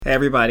Hey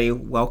everybody,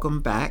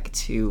 welcome back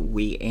to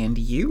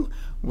We&You,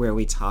 where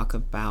we talk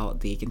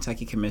about the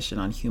Kentucky Commission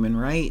on Human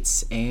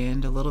Rights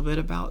and a little bit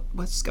about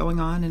what's going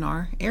on in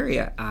our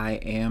area. I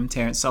am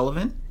Terrance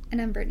Sullivan.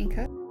 And I'm Brittany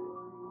Cook.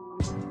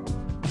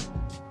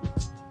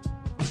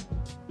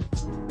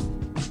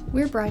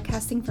 We're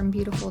broadcasting from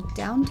beautiful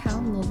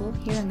downtown Louisville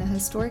here in the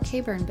historic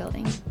Hayburn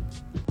building.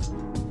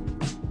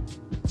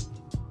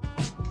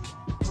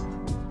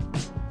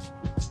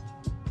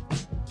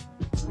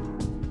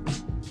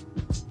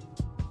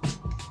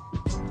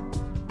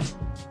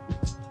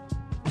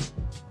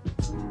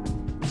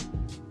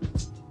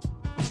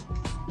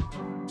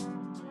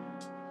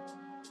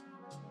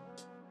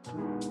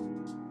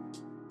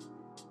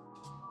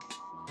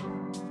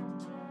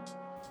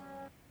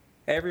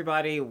 Hey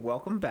everybody,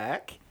 welcome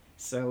back.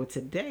 So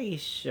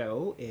today's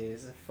show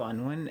is a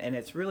fun one, and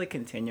it's really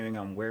continuing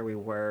on where we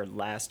were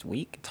last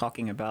week,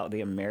 talking about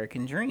the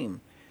American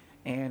Dream.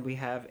 And we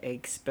have a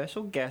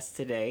special guest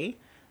today,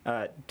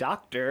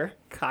 Dr.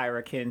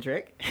 Kyra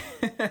Kendrick.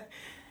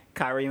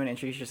 Kyra, you want to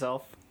introduce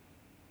yourself?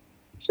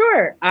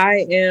 Sure.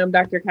 I am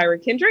Dr.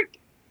 Kyra Kendrick.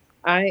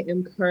 I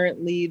am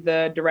currently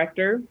the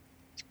director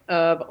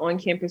of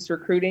on-campus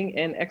recruiting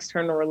and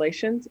external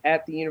relations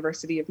at the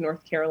University of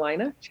North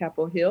Carolina,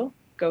 Chapel Hill.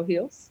 Go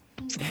Heels.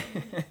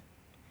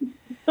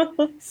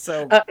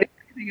 So, is there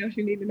anything else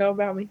you need to know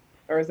about me,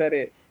 or is that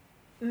it?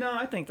 No,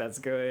 I think that's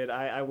good.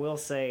 I will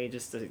say,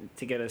 just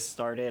to get us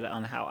started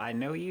on how I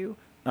know you,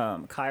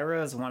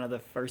 Kyra is one of the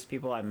first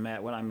people I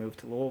met when I moved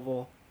to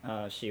Louisville.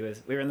 We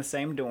were in the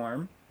same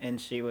dorm, and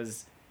she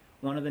was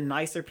one of the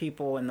nicer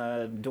people in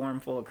the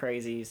dorm full of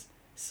crazies.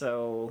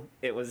 So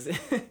it was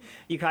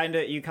you kind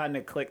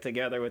of click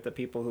together with the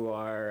people who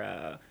are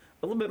a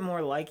little bit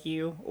more like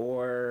you,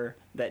 or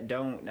that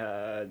don't.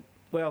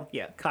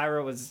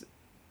 Kyra was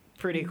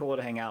pretty cool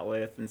to hang out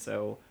with, and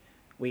so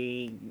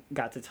we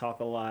got to talk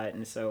a lot.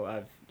 And so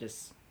I've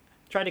just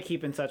tried to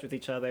keep in touch with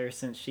each other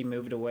since she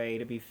moved away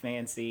to be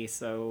fancy.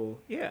 So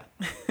yeah.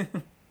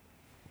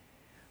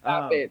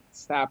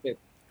 Stop it.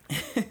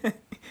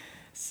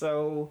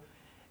 So,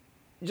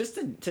 just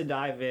to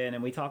dive in,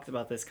 and we talked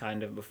about this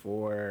kind of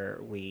before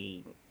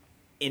we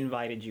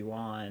invited you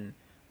on,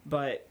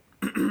 but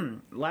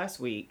last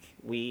week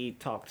we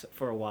talked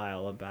for a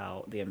while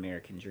about the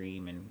American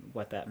Dream and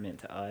what that meant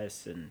to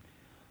us and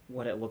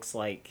what it looks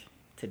like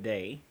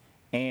today.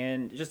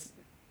 And just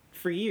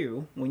for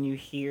you, when you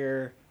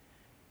hear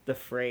the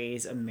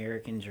phrase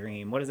American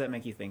Dream, what does that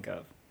make you think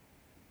of?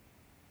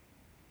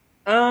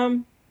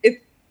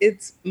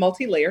 It's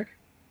multi-layered.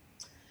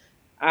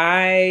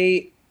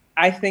 I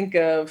think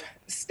of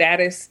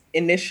status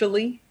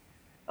initially,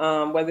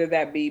 whether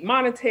that be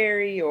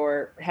monetary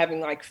or having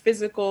like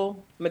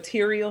physical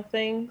material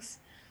things.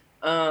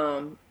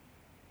 But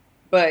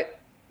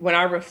when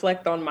I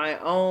reflect on my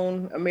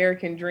own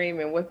American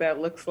dream and what that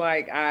looks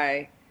like,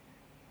 I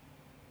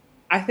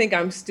think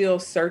I'm still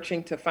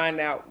searching to find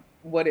out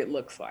what it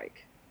looks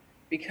like,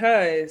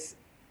 because,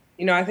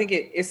 I think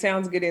it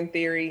sounds good in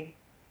theory,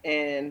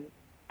 and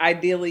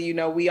ideally,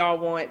 we all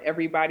want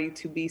everybody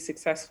to be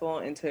successful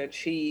and to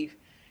achieve.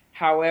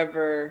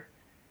 However,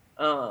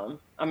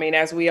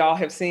 as we all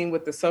have seen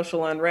with the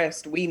social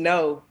unrest, we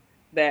know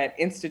that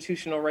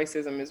institutional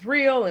racism is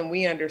real, and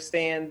we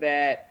understand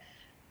that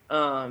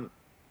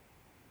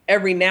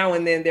every now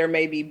and then there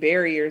may be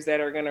barriers that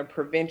are going to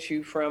prevent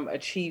you from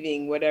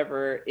achieving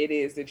whatever it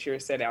is that you're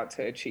set out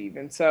to achieve.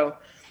 And so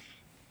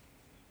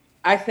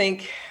I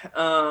think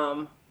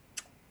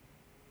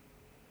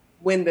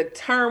when the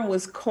term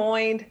was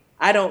coined,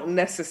 I don't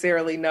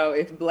necessarily know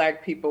if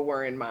Black people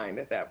were in mind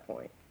at that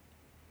point.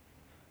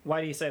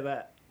 Why do you say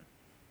that?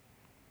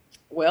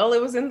 Well,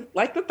 it was in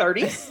like the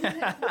 30s.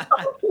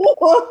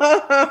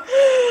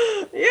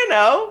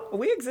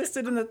 We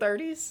existed in the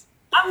 30s.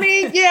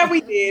 Yeah,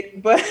 we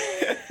did, but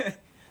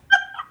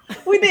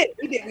we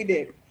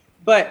did.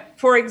 But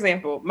for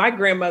example, my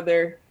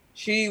grandmother,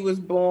 she was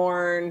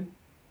born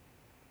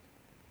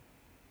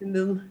in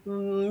the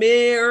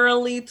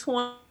early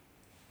 20s.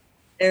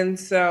 And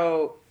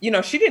so,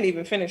 she didn't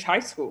even finish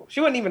high school. She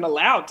wasn't even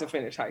allowed to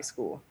finish high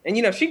school.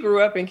 And, she grew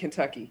up in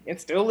Kentucky and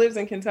still lives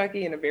in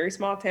Kentucky in a very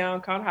small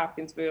town called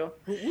Hopkinsville.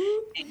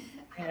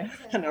 Yeah,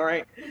 I know,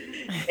 right?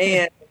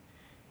 And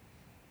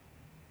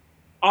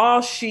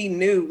all she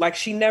knew, like,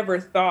 she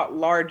never thought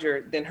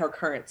larger than her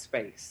current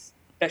space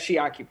that she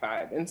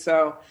occupied. And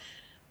so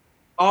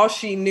all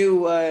she knew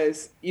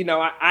was,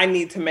 I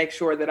need to make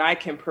sure that I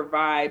can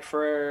provide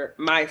for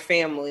my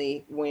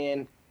family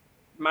when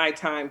my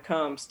time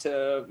comes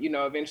to,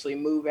 eventually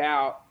move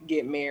out,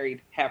 get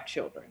married, have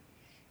children.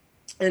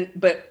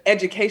 But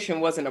education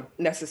wasn't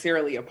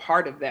necessarily a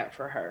part of that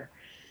for her.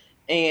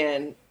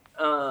 And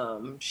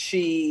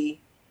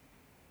she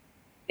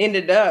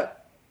ended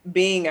up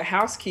being a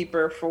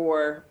housekeeper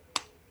for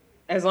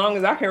as long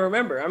as I can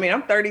remember.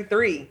 I'm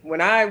 33.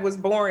 When I was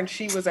born,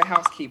 she was a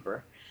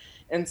housekeeper.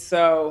 And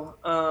so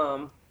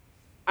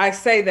I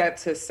say that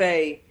to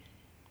say,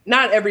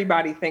 not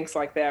everybody thinks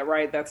like that,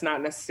 right? That's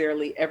not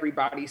necessarily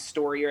everybody's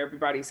story or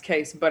everybody's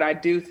case. But I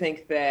do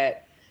think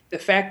that the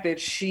fact that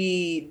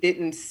she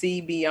didn't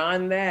see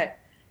beyond that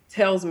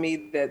tells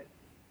me that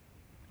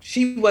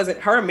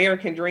her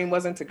American dream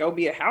wasn't to go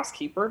be a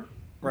housekeeper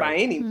by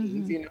any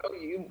means. You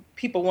know,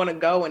 people want to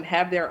go and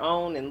have their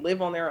own and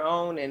live on their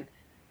own and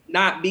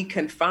not be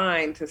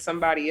confined to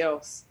somebody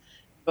else.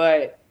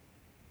 But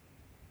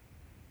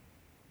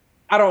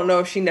I don't know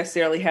if she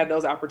necessarily had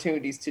those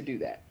opportunities to do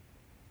that.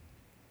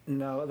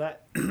 No,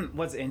 that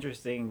what's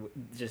interesting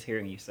just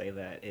hearing you say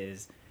that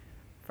is,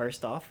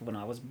 first off, when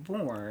I was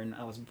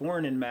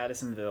born in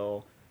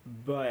Madisonville,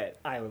 but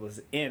I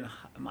was in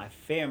my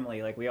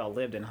family, like we all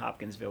lived in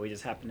Hopkinsville. We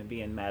just happened to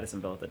be in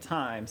Madisonville at the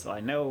time, so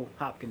I know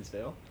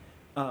Hopkinsville.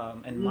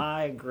 And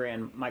my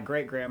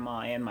great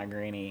grandma and my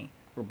granny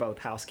were both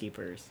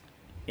housekeepers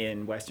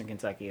in Western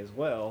Kentucky as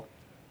well.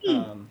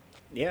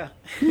 Yeah,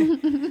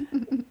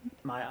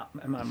 my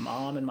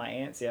mom and my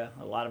aunts, yeah,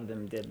 a lot of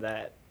them did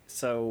that.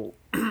 So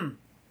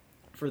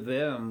for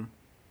them,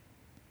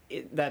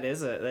 that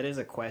is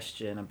a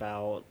question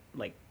about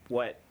like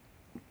what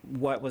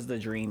was the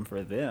dream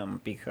for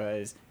them,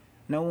 because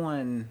no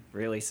one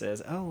really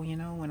says, oh, you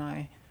know, when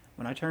I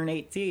turn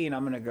 18,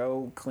 I'm gonna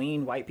go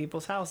clean white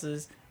people's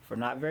houses for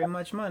not very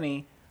much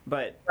money,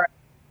 but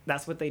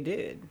that's what they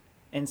did.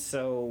 And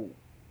so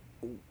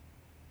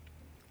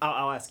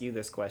I'll ask you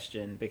this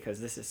question, because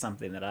this is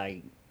something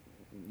that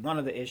one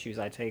of the issues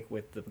I take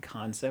with the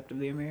concept of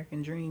the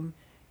American dream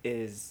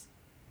is,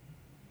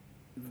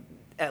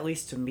 at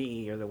least to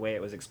me, or the way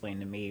it was explained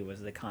to me,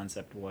 was the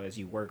concept was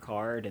you work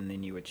hard and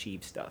then you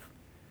achieve stuff.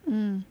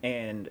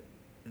 And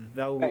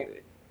though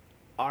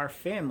our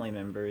family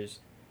members,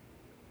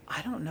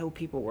 I don't know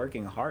people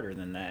working harder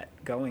than that,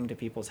 going to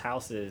people's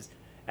houses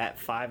at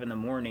 5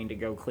 a.m. to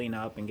go clean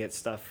up and get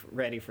stuff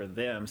ready for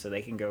them so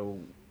they can go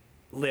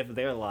live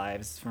their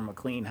lives from a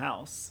clean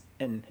house.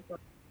 And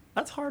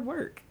that's hard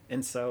work.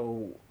 And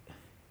so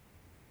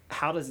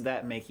how does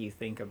that make you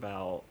think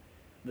about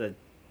the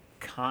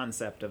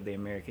concept of the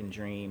American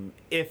dream,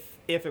 if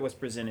it was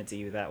presented to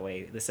you that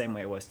way, the same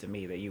way it was to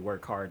me, that you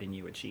work hard and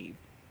you achieve?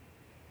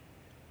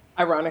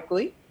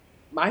 Ironically,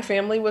 my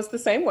family was the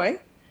same way.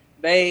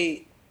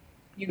 They,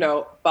 you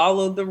know,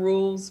 followed the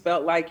rules,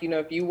 felt like, you know,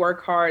 if you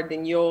work hard,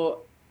 then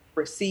you'll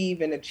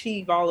receive and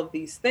achieve all of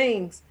these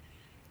things.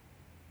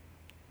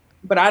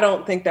 But I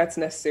don't think that's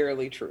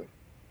necessarily true.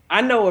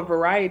 I know a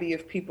variety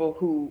of people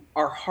who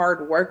are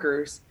hard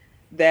workers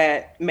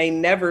that may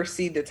never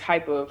see the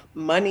type of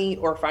money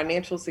or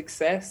financial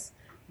success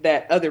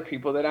that other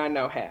people that I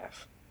know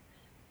have.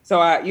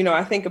 So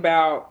I think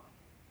about,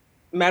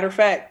 matter of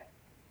fact,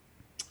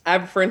 I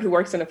have a friend who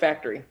works in a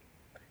factory.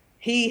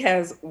 He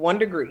has 1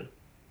 degree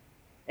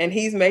and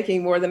he's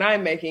making more than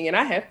I'm making, and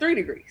I have 3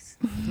 degrees.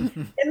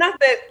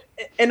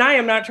 And I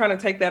am not trying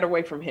to take that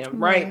away from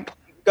him, right?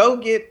 Go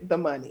get the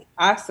money.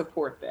 I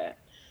support that.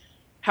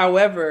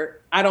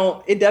 However,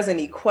 it doesn't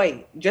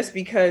equate. Just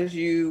because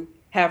you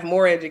have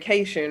more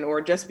education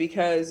or just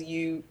because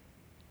you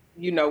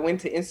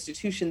went to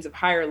institutions of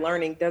higher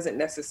learning doesn't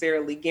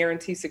necessarily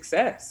guarantee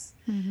success.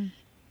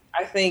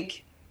 I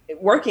think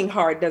working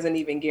hard doesn't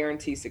even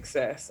guarantee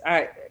success.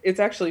 It's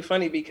actually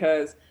funny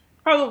because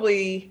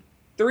probably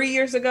 3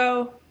 years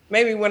ago,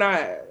 maybe when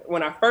I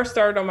first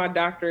started on my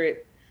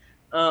doctorate,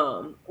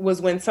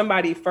 was when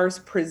somebody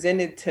first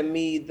presented to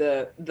me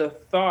the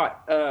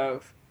thought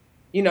of,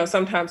 you know,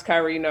 sometimes,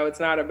 Kyra, you know, it's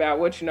not about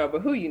what you know,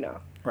 but who you know.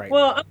 Right.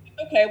 Well,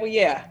 okay, well,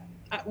 yeah,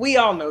 we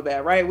all know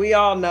that, right? We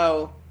all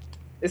know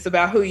it's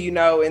about who you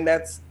know, and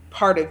that's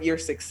part of your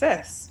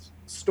success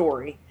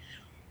story.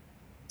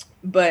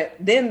 But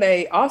then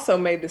they also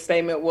made the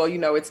statement, well, you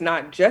know, it's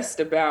not just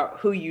about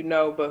who you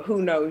know, but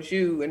who knows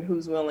you and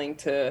who's willing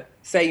to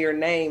say your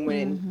name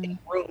when in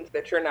rooms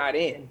that you're not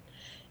in.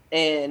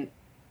 And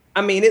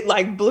I mean, it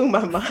like blew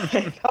my mind.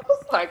 I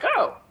was like,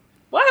 oh,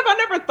 why have I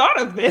never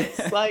thought of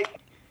this? Like,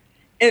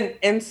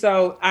 and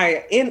so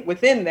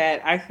within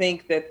that, I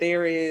think that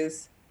there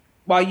is,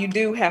 while you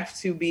do have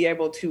to be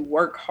able to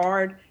work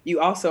hard, you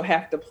also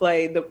have to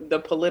play the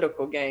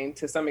political game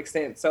to some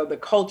extent. So the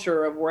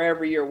culture of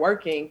wherever you're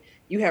working,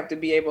 you have to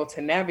be able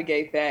to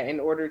navigate that in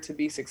order to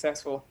be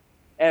successful,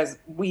 as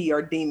we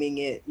are deeming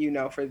it, you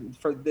know,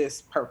 for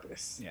this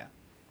purpose. Yeah.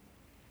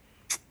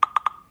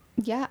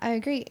 Yeah, I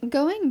agree.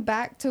 Going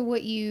back to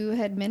what you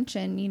had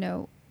mentioned, you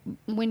know,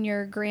 when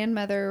your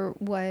grandmother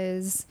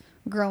was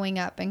growing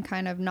up and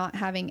kind of not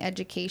having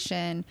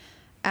education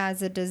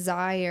as a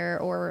desire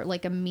or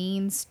like a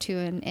means to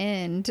an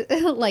end,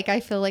 like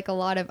I feel like a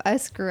lot of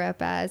us grew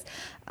up as,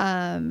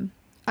 I'm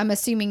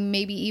assuming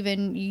maybe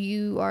even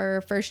you are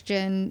a first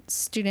gen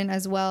student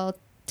as well.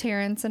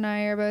 Terrance and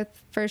I are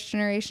both first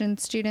generation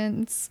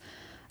students.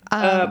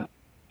 Oh,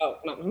 no,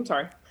 I'm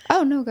sorry.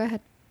 Oh, no, go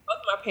ahead. Both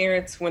my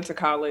parents went to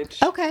college.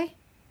 Okay.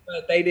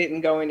 But they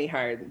didn't go any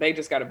higher. They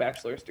just got a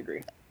bachelor's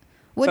degree.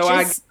 Which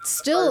is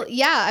still,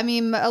 yeah, I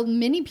mean,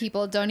 many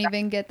people don't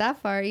even get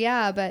that far.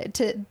 Yeah, but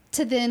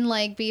to then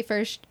like be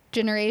first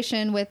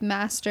generation with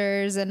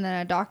masters and then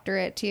a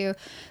doctorate too,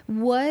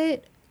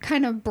 what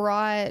kind of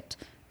brought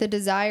the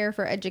desire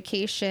for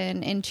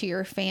education into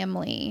your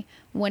family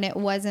when it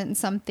wasn't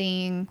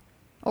something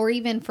or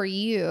even for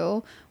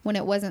you when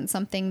it wasn't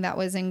something that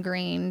was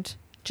ingrained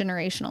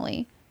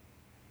generationally?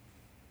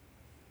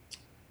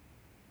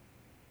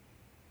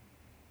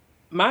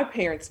 My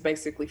parents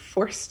basically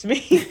forced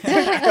me to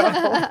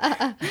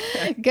go.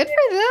 Good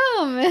for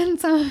them.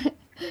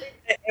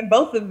 And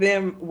both of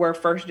them were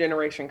first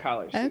generation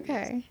college students.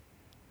 Okay.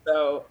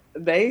 So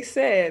they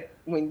said,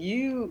 when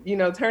you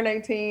turn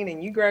 18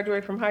 and you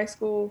graduate from high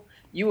school,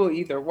 you will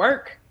either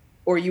work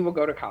or you will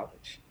go to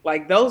college.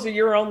 Like, those are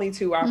your only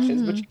two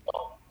options, but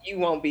you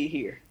won't be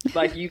here.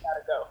 Like, you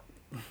gotta go.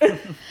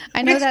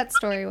 I know that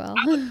story well.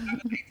 I was 18,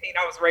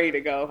 I was ready to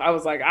go. I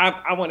was like,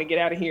 I want to get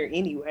out of here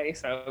anyway,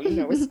 so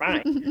it's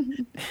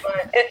fine.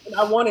 But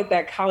I wanted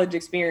that college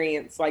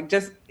experience. Like,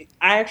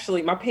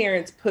 my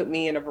parents put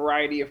me in a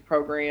variety of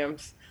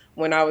programs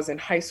when I was in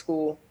high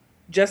school,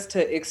 just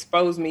to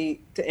expose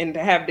me and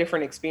to have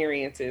different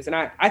experiences. And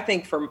I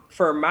think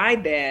for my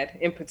dad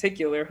in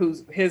particular,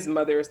 his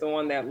mother is the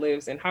one that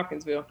lives in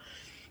Hopkinsville,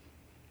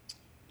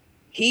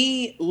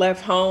 he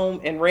left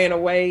home and ran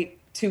away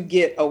to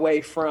get away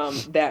from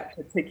that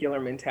particular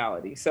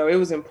mentality. So it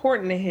was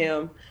important to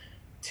him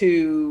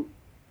to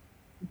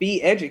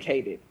be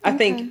educated. Okay. I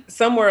think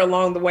somewhere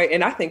along the way,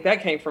 and I think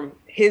that came from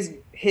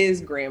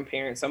his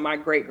grandparents, so my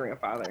great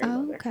grandfather and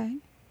mother. Okay.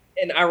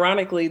 And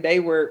ironically, they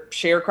were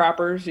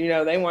sharecroppers.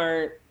 They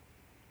weren't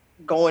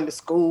going to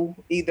school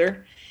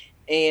either.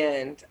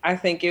 And I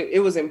think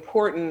it was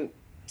important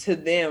to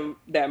them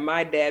that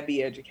my dad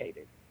be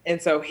educated. And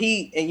so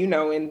he,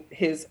 in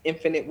his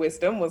infinite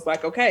wisdom, was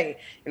like, okay,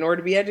 in order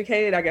to be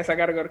educated, I guess I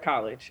got to go to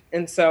college.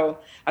 And so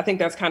I think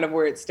that's kind of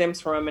where it stems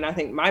from. And I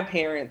think my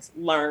parents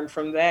learned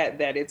from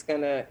that it's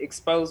going to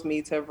expose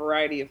me to a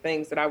variety of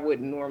things that I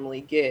wouldn't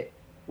normally get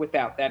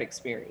without that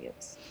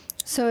experience.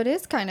 So it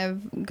is kind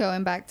of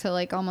going back to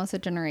like almost a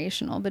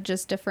generational, but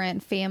just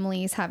different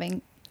families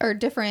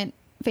different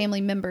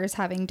family members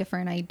having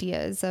different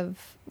ideas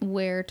of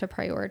where to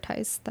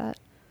prioritize that.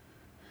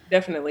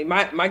 Definitely.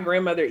 My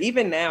grandmother,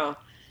 even now,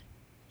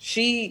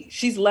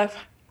 she's left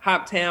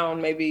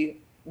Hoptown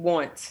maybe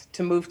once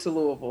to move to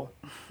Louisville.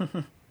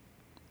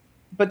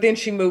 But then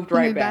she moved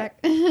right back.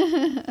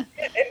 and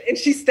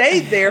she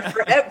stayed there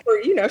forever.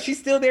 She's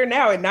still there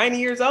now at 90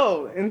 years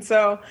old. And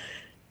so,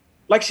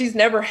 like, she's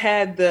never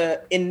had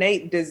the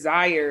innate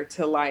desire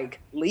to, like,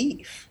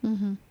 leave.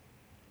 Mm-hmm.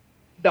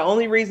 The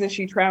only reason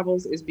she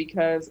travels is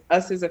because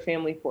us as a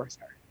family forced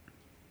her.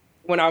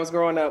 When I was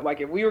growing up, like,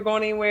 if we were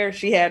going anywhere,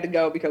 she had to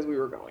go because we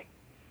were going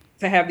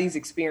to have these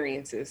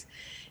experiences.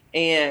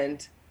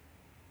 And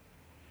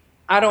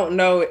I don't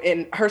know.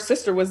 And her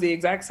sister was the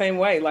exact same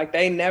way. Like,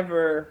 I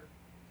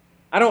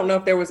don't know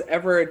if there was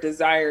ever a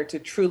desire to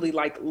truly,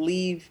 like,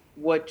 leave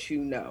what you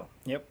know.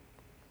 Yep.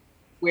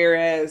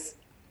 Whereas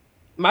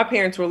my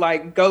parents were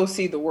like, go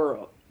see the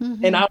world.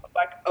 Mm-hmm. And I was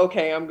like,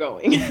 okay, I'm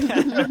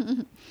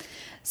going.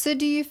 So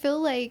do you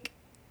feel like,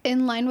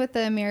 in line with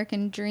the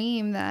American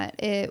dream,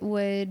 that it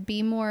would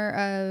be more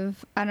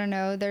of, I don't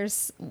know,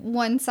 there's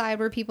one side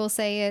where people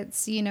say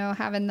it's,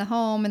 having the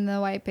home and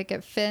the white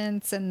picket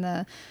fence and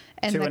the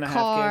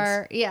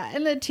car. Yeah.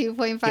 And the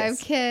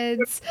 2.5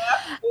 kids,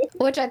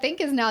 which I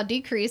think is now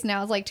decreased.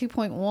 Now it's like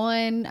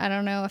 2.1. I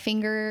don't know, a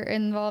finger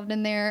involved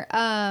in there.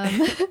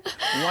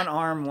 One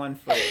arm, one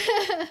foot.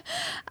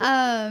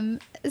 So,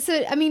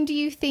 I mean, do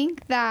you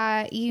think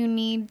that you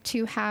need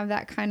to have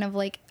that kind of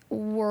like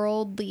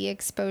worldly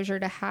exposure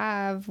to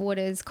have what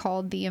is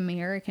called the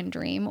American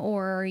dream,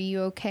 or are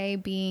you okay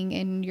being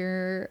in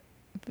your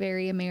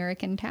very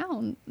American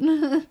town?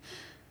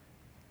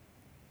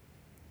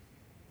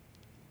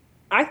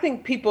 I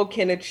think people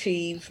can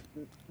achieve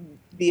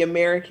the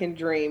American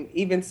dream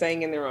even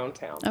staying in their own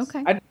towns.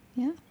 Okay.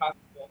 Yeah.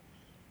 Possible.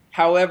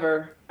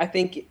 However, I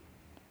think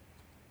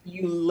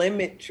you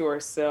limit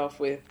yourself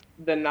with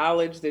the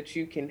knowledge that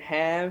you can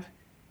have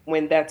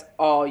when that's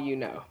all you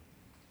know.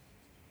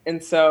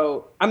 And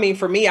so, I mean,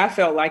 for me, I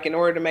felt like in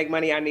order to make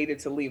money, I needed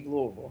to leave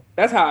Louisville.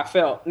 That's how I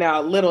felt.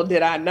 Now, little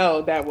did I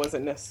know that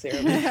wasn't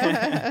necessarily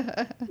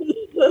that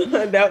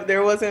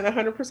there wasn't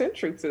 100%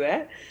 truth to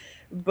that.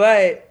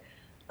 But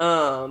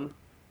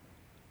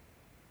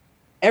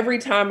every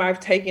time I've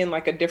taken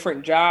like a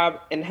different job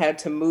and had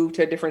to move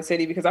to a different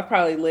city, because I've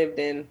probably lived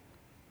in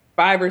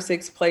 5 or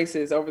 6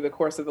 places over the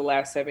course of the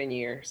last 7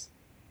 years,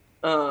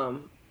 my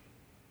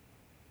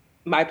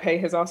pay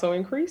has also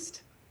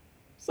increased.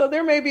 So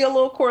there may be a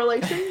little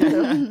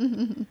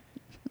correlation,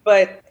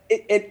 but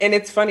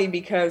it's funny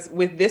because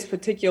with this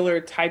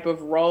particular type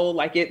of role,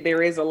 like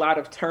there is a lot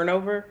of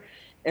turnover.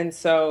 And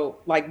so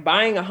like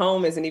buying a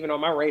home isn't even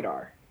on my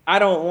radar. I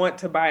don't want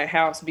to buy a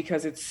house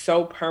because it's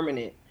so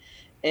permanent.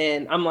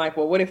 And I'm like,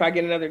 well, what if I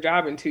get another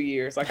job in 2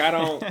 years? Like, I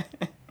don't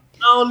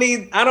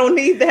need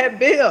that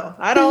bill.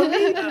 I don't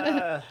need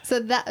So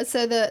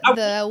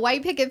the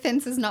white picket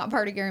fence is not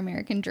part of your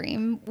American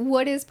dream.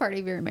 What is part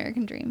of your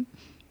American dream?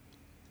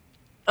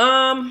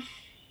 I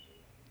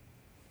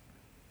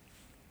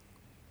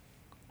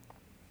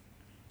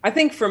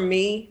think for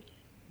me,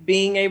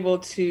 being able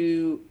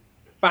to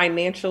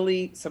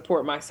financially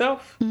support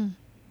myself and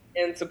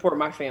support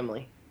my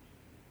family.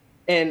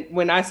 And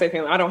when I say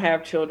family, I don't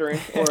have children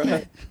or a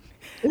husband.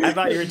 I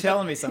thought you were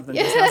telling me something.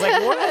 Yeah. I was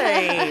like,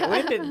 wait,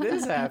 when did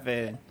this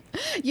happen?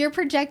 Your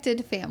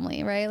projected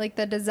family, right? Like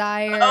the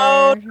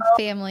desired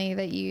family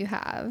that you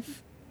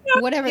have,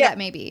 whatever that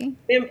may be.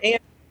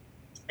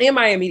 And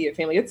my immediate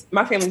family.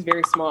 My family's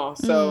very small.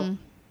 So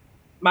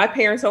my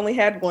parents only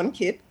had one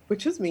kid,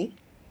 which was me.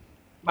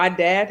 My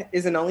dad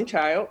is an only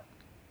child.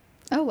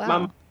 Oh, wow. My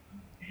mom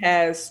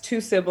has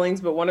 2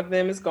 siblings, but one of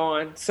them is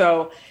gone.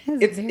 So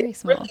it's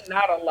really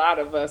not a lot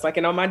of us. Like,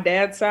 and on my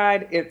dad's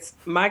side, it's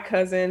my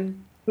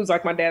cousin, who's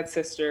like my dad's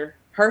sister,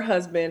 her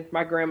husband,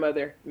 my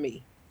grandmother,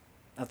 me.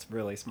 That's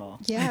really small.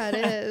 Yeah, it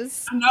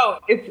is. No,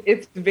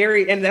 it's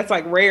very, and that's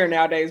like rare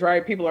nowadays,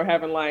 right? People are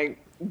having like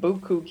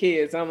buku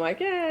kids. I'm like,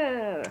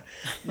 yeah,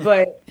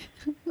 but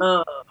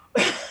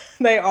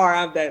they are.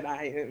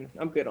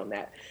 I'm good on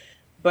that.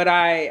 But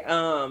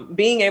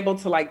being able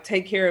to like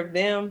take care of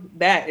them,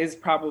 that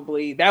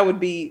would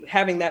be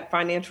having that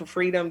financial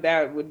freedom.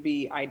 That would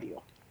be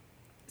ideal.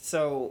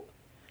 So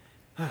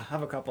I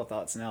have a couple of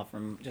thoughts now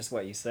from just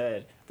what you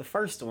said. The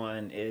first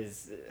one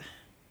is,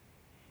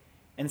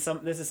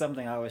 this is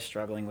something I was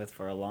struggling with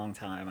for a long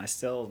time. I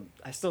still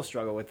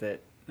struggle with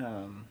it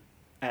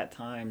at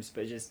times,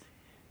 but just,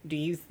 do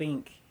you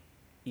think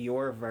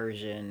your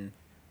version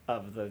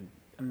of the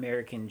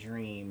American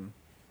dream,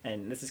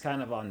 and this is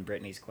kind of on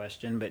Brittany's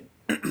question, but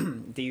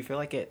do you feel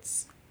like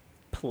it's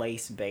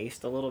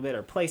place-based a little bit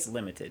or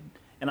place-limited?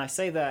 And I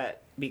say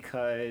that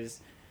because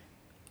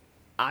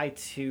I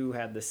too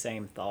had the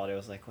same thought. It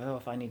was like, well,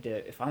 if I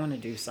want to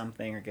do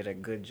something or get a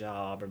good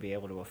job or be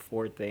able to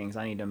afford things,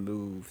 I need to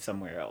move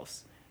somewhere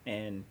else.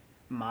 And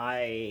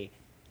my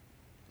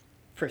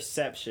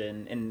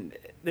perception, and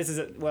this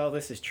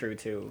is true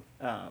too,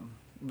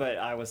 but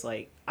I was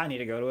like, I need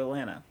to go to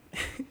Atlanta.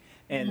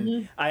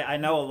 And I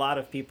know a lot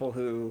of people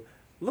who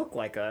look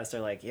like us are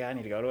like, yeah, I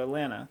need to go to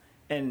Atlanta.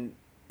 And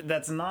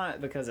that's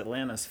not because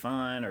Atlanta's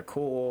fun or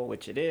cool,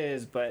 which it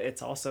is, but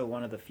it's also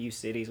one of the few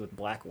cities with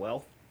black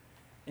wealth,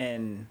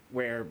 and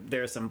where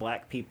there's some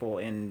black people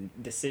in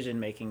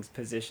decision-making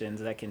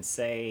positions that can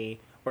say,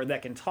 or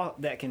that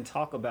can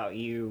talk about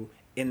you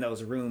in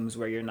those rooms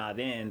where you're not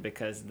in,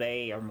 because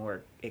they are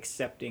more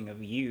accepting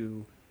of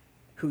you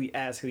who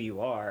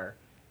you are.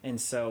 And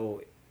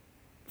so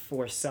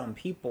for some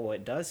people,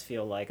 it does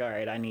feel like, all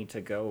right, I need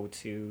to go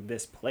to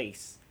this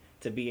place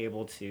to be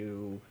able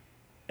to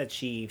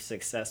achieve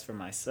success for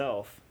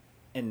myself.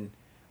 And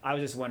I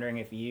was just wondering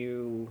if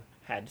you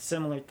had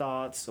similar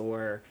thoughts,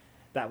 or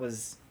that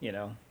was,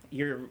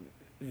 your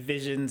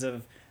visions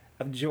of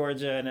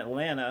Georgia and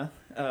Atlanta,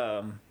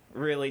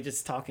 really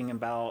just talking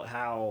about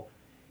how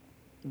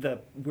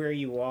where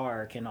you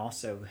are can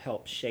also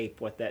help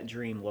shape what that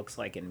dream looks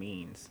like and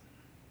means.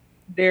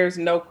 There's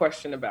no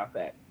question about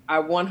that. I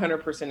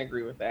 100%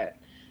 agree with that.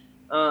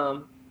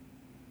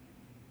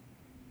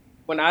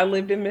 When I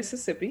lived in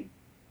Mississippi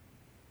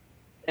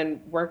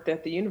and worked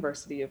at the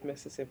University of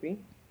Mississippi,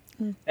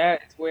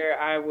 that is where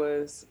I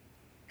was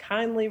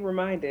kindly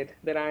reminded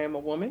that I am a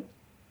woman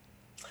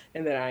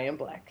and that I am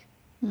black.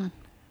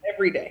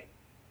 Every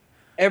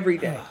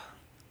day.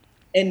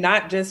 And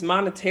not just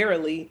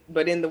monetarily,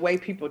 but in the way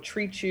people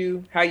treat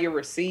you, how you're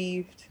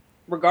received,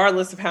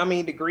 regardless of how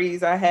many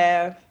degrees I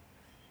have.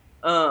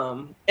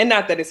 And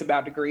not that it's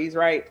about degrees,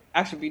 right?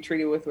 I should be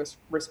treated with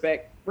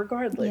respect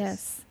regardless.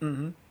 Yes.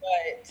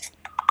 But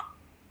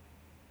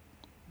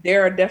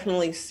there are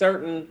definitely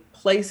certain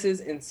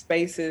places and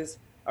spaces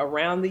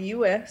around the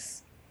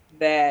U.S.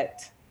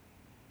 that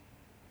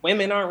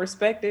women aren't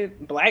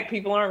respected, black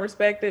people aren't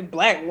respected,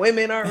 black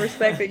women aren't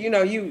respected.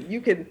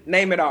 You could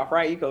name it off,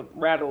 right? You could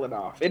rattle it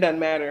off. It doesn't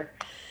matter.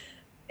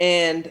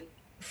 And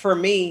for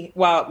me,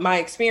 while my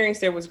experience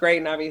there was great,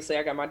 and obviously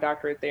I got my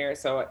doctorate there,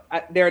 so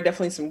there are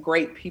definitely some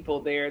great people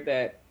there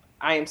that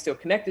I am still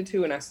connected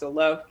to and I still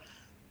love.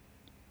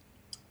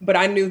 But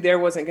I knew there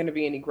wasn't going to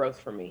be any growth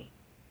for me.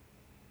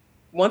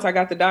 Once I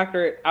got the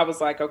doctorate, I was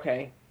like,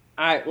 okay,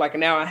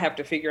 now I have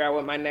to figure out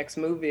what my next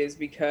move is,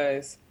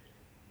 because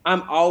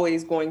I'm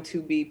always going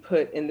to be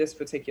put in this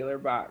particular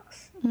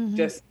box,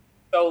 just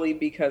solely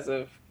because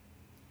of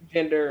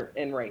gender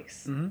and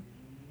race.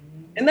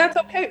 And that's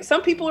okay.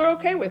 Some people are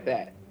okay with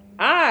that.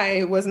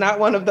 I was not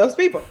one of those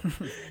people.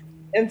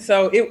 And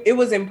so it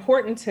was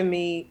important to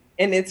me.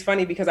 And it's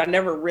funny because I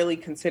never really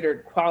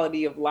considered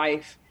quality of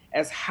life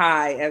as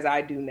high as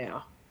I do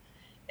now.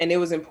 And it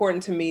was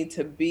important to me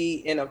to be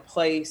in a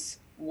place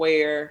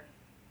where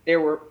there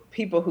were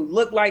people who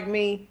looked like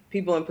me,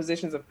 people in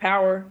positions of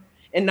power,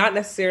 and not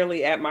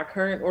necessarily at my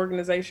current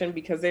organization,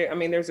 because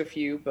there's a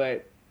few,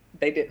 but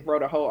they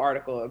wrote a whole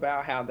article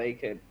about how they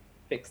could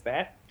fix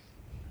that.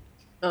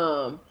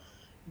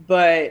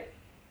 But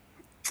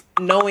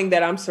knowing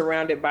that I'm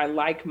surrounded by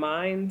like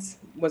minds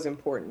was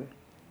important.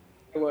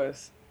 It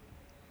was.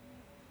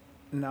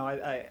 No,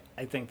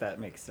 I think that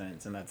makes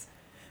sense. And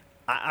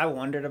I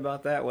wondered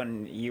about that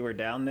when you were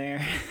down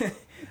there.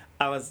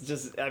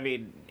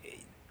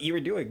 You were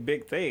doing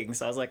big things.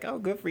 So I was like, oh,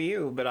 good for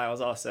you. But I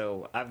was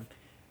also,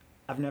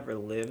 I've never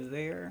lived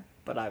there,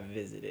 but I've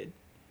visited.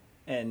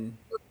 And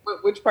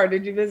Which part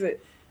did you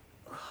visit?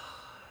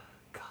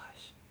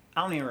 Gosh,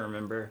 I don't even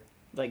remember.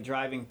 Like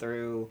driving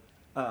through,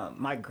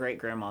 my great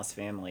grandma's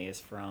family is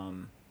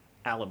from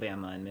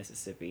Alabama and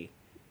Mississippi,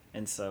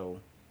 and so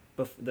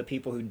the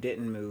people who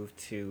didn't move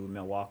to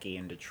Milwaukee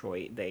and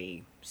Detroit,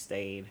 they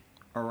stayed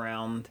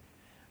around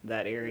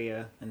that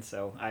area, and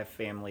so I have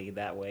family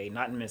that way.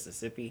 Not in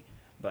Mississippi,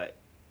 but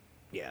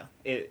yeah,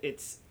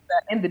 it's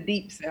In the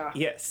deep south.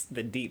 yes,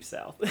 the deep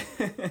South.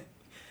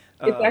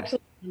 It's um, actually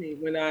funny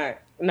when I,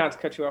 not to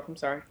cut you off, I'm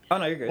sorry. oh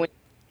no, you're good. When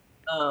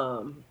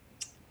um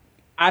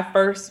I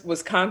first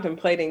was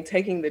contemplating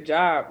taking the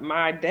job,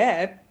 my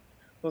dad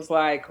was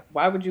like,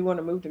 "Why would you want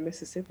to move to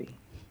Mississippi?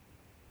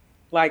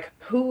 Like,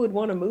 who would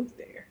want to move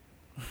there?"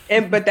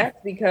 And but that's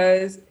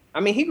because I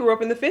mean he grew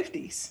up in the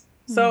 50s.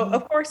 So Mm-hmm.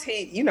 of course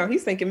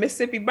he's thinking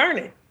Mississippi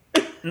burning.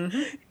 Hmm.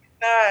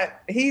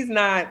 He's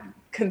not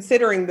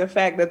considering the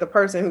fact that the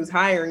person who's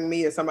hiring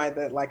me is somebody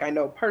that like I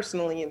know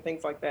personally and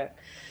things like that.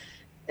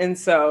 And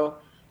so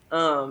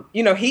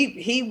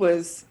he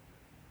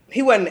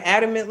wasn't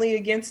adamantly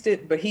against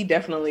it, but he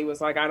definitely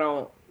was like,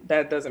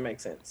 that doesn't make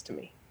sense to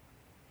me.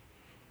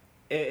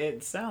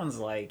 It sounds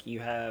like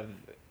you've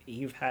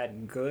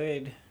had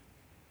good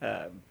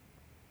uh,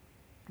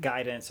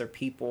 guidance or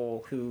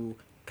people who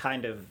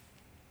kind of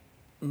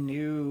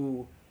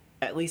knew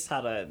at least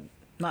how to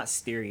not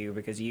steer you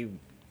because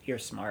you're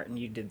smart and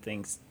you did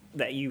things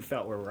that you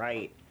felt were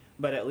right,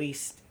 but at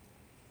least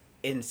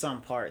in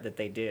some part that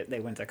they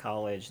went to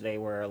college, they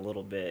were a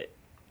little bit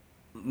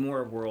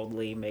more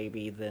worldly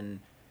maybe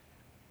than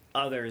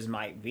others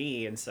might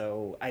be, and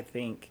so I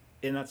think,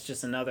 and that's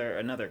just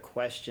another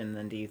question.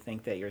 Then, do you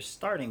think that your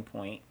starting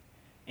point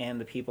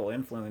and the people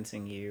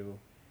influencing you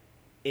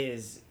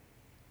is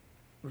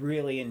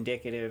really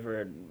indicative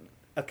or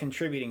a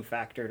contributing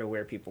factor to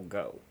where people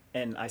go?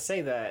 And I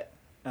say that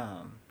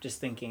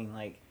just thinking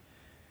like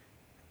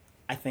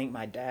I think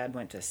my dad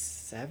went to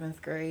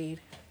seventh grade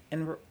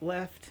and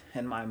left,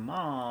 and my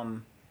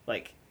mom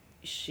like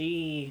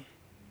she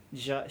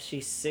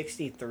she's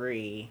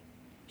 63.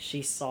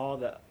 She saw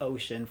the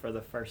ocean for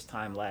the first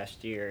time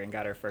last year and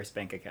got her first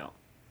bank account.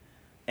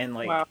 And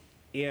like, Wow.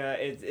 yeah,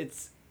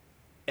 it's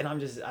and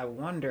I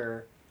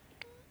wonder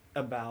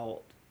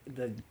about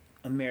the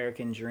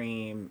American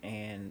dream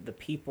and the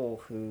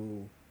people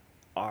who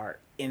are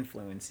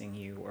influencing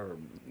you or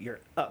your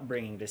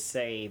upbringing to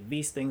say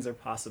these things are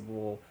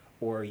possible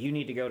or you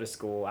need to go to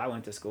school. I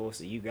went to school,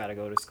 so you got to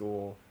go to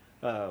school.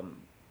 Um,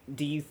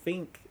 do you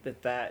think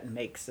that that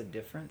makes a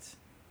difference?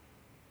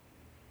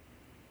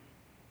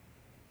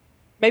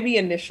 Maybe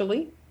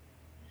initially,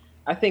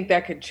 I think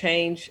that could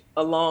change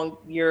along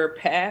your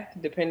path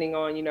depending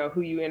on,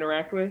 who you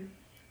interact with.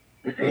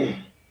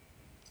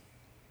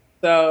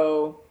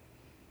 So,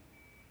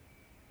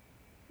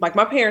 like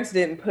my parents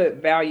didn't put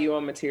value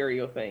on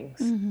material things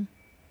Mm-hmm.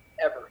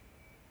 ever.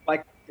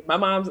 Like my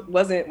mom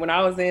wasn't when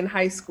I was in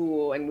high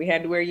school and we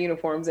had to wear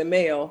uniforms and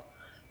mail,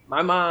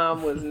 my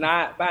mom was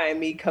not buying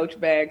me Coach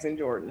bags and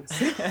Jordans.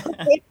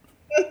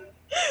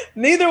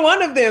 Neither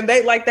one of them.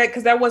 They like that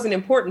because that wasn't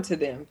important to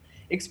them.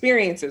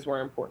 Experiences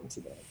were important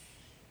to them.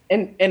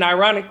 And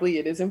ironically,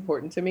 it is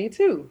important to me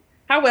too.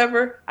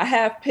 However, I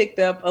have picked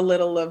up a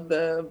little of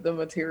the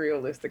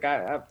materialistic.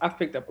 I've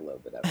picked up a little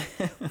bit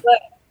of it,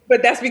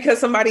 but that's because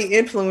somebody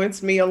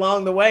influenced me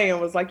along the way and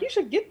was like, "You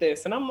should get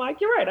this," and I'm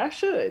like, "You're right, I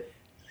should."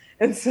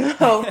 And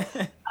so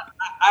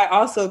I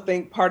also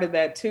think part of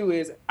that too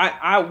is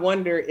I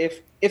wonder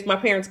if my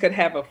parents could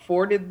have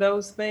afforded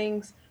those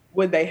things,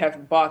 would they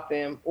have bought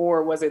them,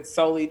 or was it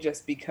solely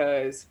just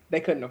because they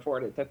couldn't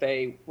afford it that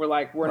they were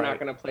like, "We're not Right.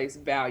 going to place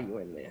value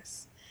in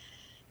this."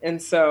 And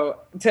so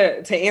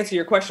to answer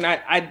your question,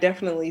 I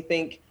definitely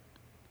think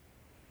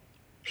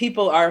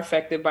people are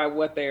affected by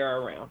what they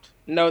are around.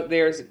 No,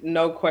 there's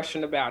no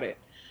question about it.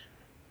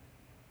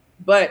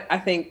 But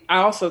I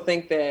also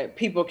think that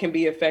people can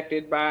be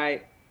affected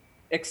by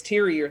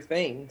exterior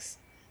things.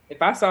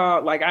 If I saw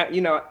like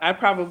I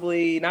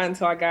probably not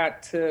until I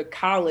got to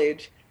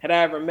college had I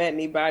ever met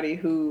anybody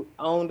who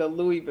owned a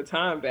Louis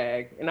Vuitton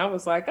bag, and I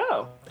was like,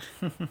 oh,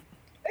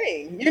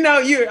 hey,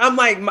 I'm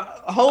like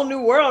a whole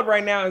new world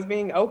right now is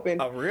being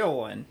opened. A real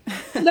one.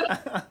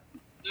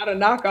 Not a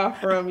knockoff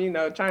from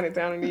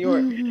Chinatown in New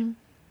York. Mm-hmm.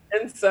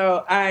 And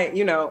so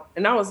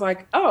and I was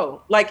like,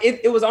 oh, like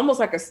it was almost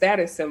like a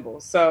status symbol.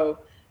 So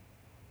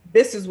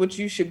this is what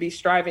you should be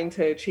striving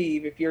to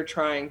achieve if you're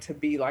trying to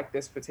be like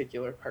this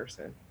particular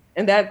person.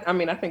 And that, I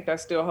mean, I think that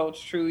still holds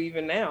true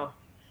even now,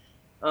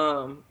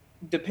 um,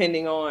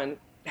 depending on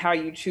how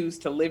you choose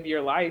to live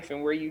your life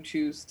and where you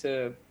choose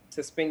to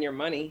spend your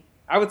money.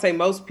 I would say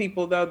most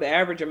people, though, the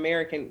average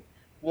American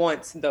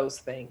wants those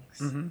things.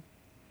 Hmm.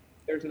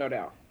 There's no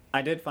doubt.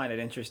 I did find it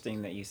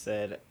interesting that you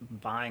said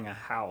buying a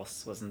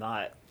house was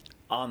not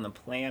on the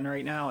plan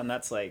right now, and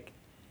that's like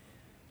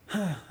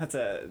that's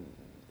a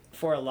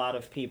for a lot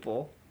of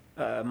people,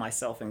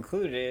 myself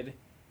included.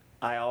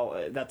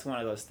 That's one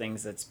of those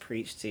things that's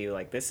preached to you.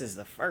 Like this is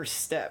the first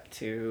step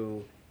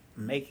to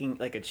making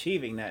like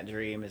achieving that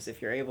dream is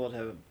if you're able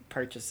to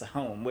purchase a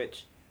home.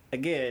 Which,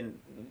 again,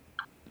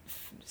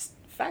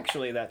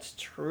 factually that's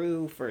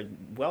true for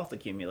wealth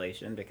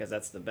accumulation because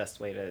that's the best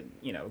way to,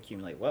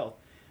 accumulate wealth.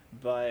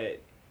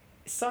 But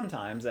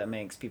sometimes that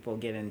makes people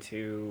get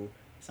into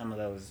some of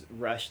those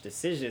rush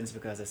decisions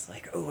because it's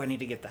like, oh, I need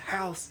to get the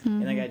house,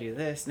 and I gotta do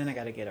this, and then I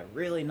gotta get a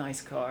really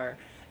nice car,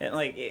 and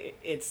like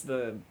it's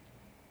the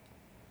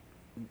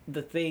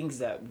things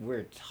that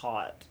we're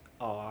taught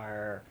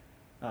are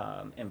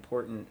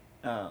important,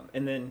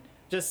 and then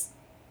just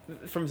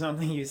from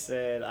something you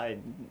said, I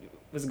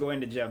was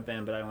going to jump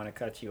in, but I don't want to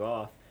cut you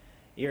off.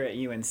 You're at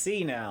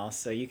UNC now,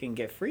 so you can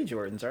get free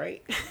Jordans,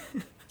 right?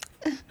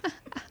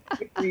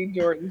 Free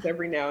Jordans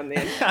every now and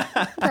then.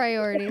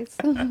 Priorities.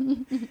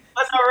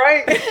 That's all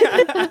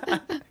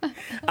right.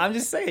 I'm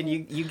just saying,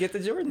 you get the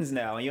Jordans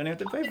now, and you don't have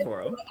to pay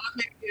for them.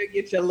 I'll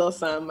get you a little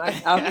something.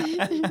 I'll make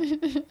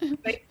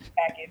the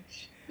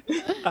package.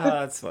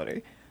 That's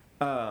funny.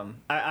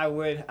 I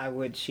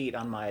would cheat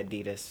on my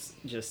Adidas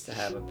just to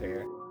have a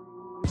pair.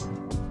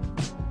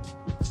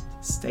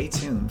 Stay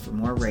tuned for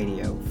more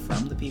radio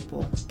from the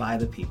people, by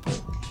the people,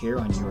 here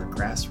on your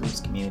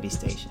grassroots community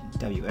station,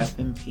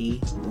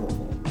 WFMP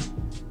Louisville.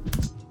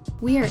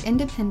 We are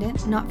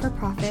independent,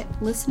 not-for-profit,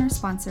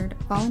 listener-sponsored,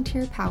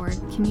 volunteer-powered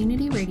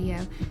community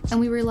radio, and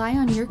we rely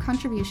on your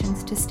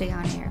contributions to stay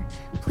on air.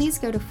 Please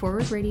go to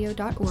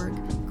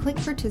forwardradio.org, click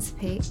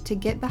participate to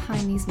get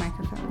behind these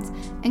microphones,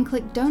 and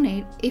click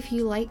donate if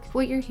you like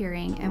what you're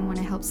hearing and want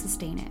to help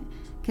sustain it.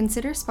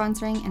 Consider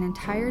sponsoring an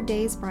entire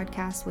day's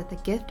broadcast with a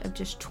gift of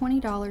just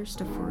 $20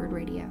 to Forward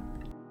Radio.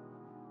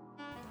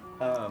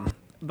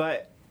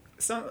 But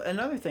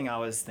another thing I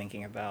was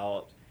thinking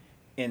about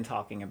in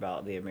talking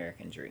about the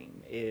American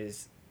dream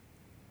is,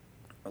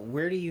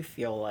 where do you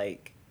feel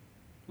like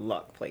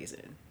luck plays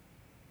in?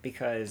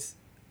 Because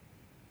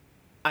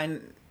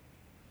I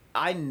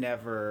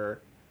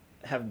never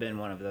have been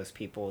one of those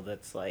people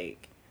that's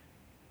like,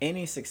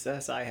 any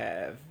success I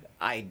have,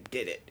 I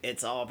did it.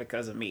 It's all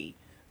because of me.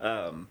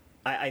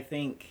 I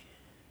think,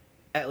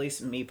 at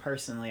least me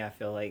personally, I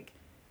feel like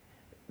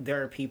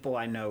there are people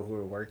I know who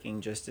are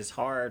working just as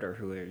hard or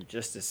who are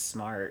just as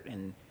smart,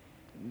 and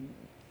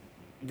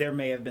there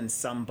may have been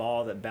some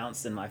ball that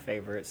bounced in my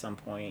favor at some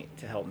point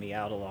to help me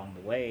out along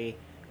the way.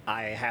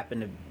 I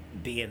happened to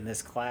be in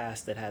this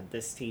class that had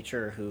this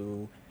teacher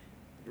who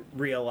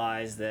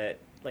realized that,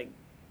 like,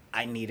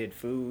 I needed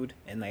food,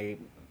 and they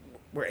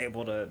were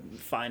able to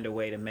find a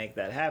way to make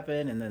that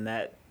happen, and then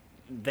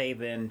they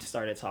then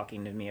started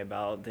talking to me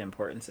about the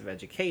importance of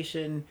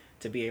education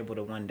to be able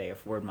to one day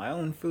afford my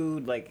own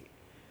food. Like,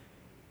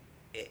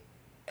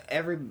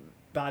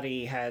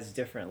 everybody has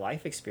different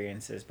life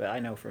experiences, but I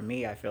know for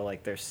me, I feel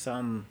like there's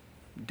some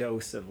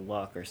dose of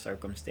luck or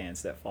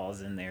circumstance that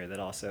falls in there that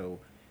also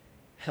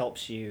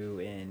helps you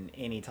in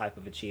any type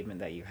of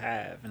achievement that you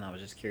have. And I was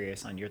just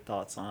curious on your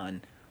thoughts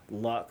on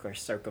luck or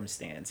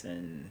circumstance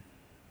and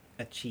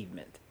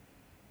achievement.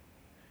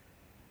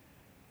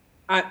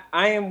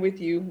 I am with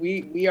you.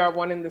 We are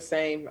one and the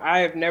same. I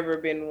have never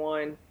been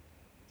one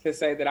to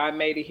say that I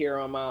made it here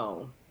on my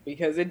own,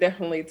 because it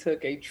definitely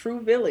took a true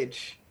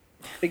village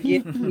to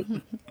get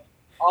me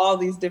all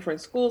these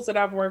different schools that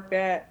I've worked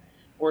at,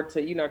 or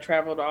to,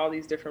 travel to all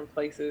these different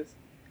places.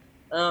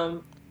 I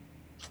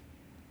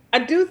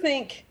do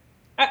think,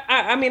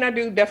 I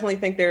do definitely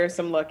think there is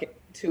some luck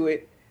to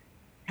it.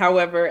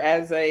 However,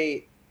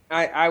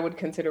 I would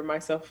consider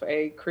myself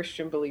a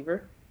Christian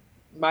believer.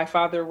 My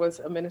father was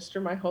a minister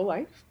my whole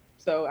life,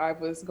 so I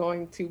was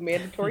going to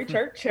mandatory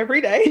church every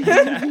day.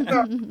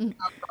 So,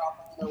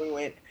 we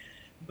went.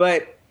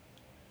 But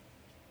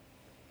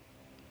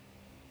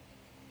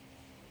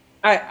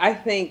I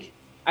think,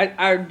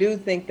 I do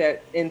think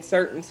that in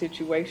certain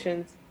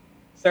situations,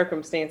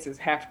 circumstances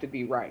have to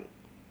be right.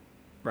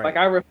 Like,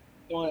 I reflect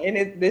on,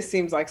 and this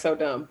seems like so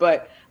dumb,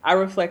 but I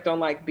reflect on,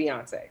 like,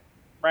 Beyonce,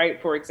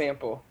 right? For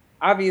example,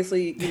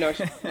 obviously, she's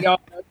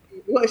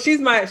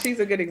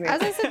a good example.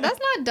 As I said, that's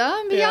not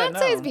dumb.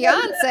 Beyonce's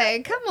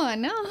Beyonce. Come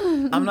on,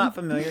 no. I'm not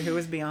familiar. Who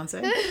is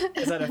Beyonce?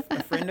 Is that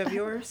a friend of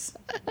yours?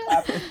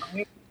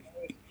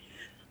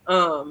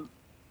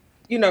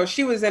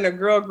 She was in a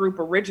girl group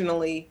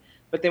originally,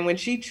 but then when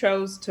she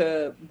chose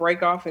to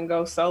break off and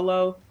go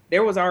solo,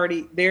 there was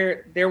already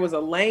there was a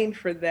lane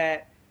for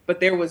that, but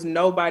there was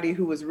nobody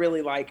who was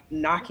really, like,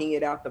 knocking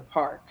it out the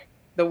park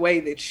the way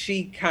that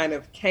she kind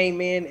of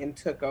came in and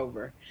took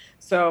over.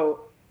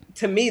 So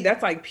to me,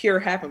 that's like pure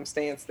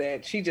happenstance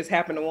that she just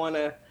happened to want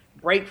to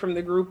break from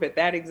the group at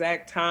that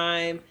exact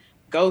time,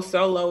 go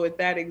solo at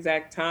that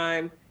exact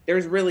time.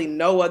 There's really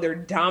no other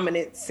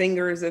dominant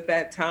singers at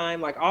that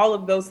time. Like, all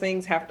of those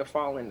things have to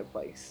fall into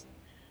place.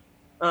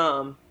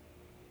 And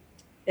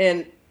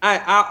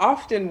I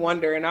often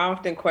wonder, and I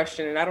often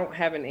question, and I don't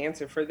have an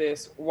answer for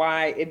this,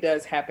 why it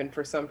does happen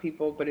for some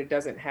people, but it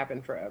doesn't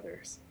happen for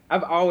others.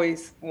 I've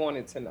always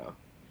wanted to know,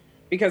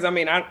 because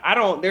I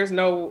don't, there's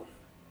no,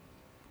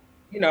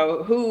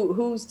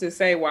 who's to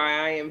say why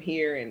I am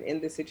here and in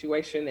this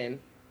situation and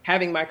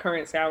having my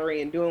current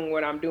salary and doing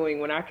what I'm doing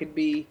when I could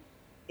be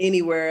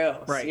anywhere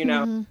else, right.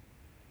 And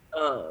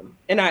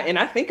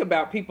I think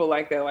about people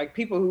like that, like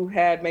people who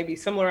had maybe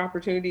similar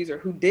opportunities or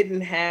who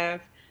didn't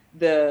have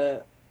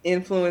the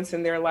influence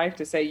in their life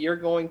to say you're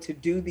going to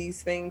do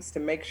these things to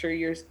make sure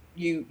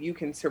you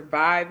can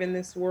survive in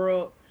this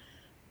world.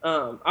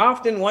 I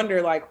often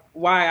wonder like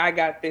why I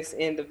got this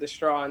end of the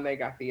straw and they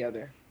got the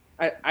other.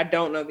 I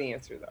don't know the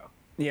answer though.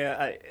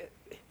 Yeah,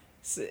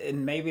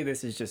 and maybe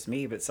this is just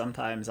me, but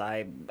sometimes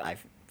I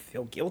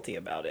feel guilty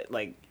about it.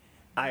 Like,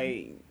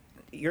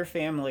 your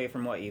family,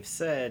 from what you've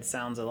said,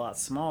 sounds a lot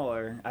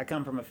smaller. I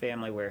come from a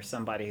family where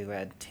somebody who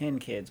had 10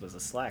 kids was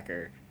a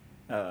slacker.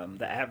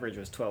 The average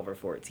was 12 or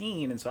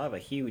 14, and so I have a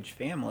huge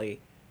family,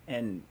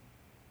 and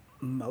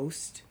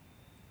most,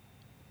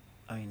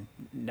 I mean,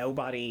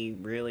 nobody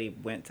really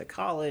went to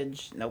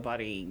college.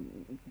 Nobody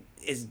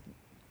is,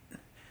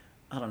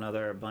 I don't know,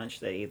 there are a bunch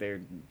that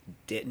either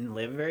didn't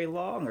live very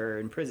long or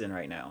in prison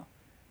right now.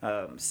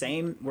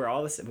 We're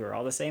all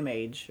the same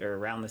age or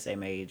around the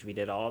same age. We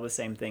did all the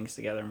same things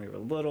together when we were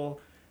little,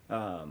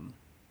 and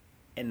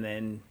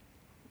then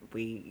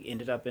we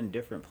ended up in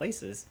different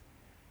places.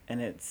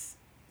 And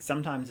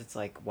sometimes it's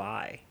like,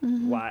 why,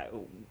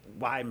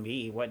 why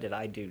me? What did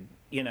I do?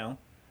 You know?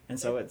 And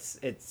so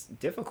it's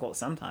difficult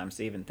sometimes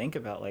to even think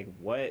about like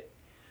what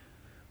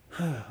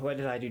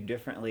did I do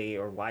differently,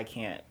 or why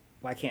can't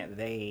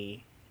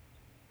they?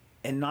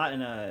 And not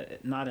in a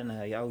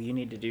oh, you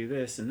need to do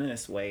this in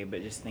this way,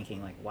 but just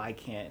thinking like why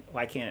can't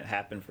it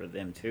happen for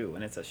them too?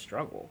 And it's a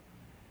struggle.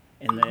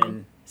 And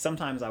then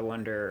sometimes I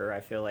wonder, or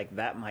I feel like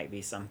that might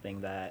be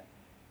something that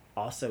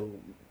also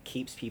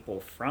keeps people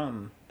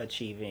from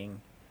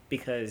achieving,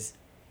 because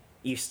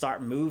you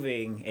start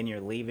moving and you're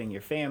leaving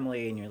your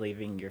family and you're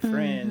leaving your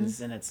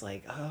friends, and it's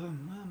like, oh,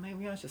 well,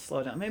 maybe I should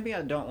slow down. Maybe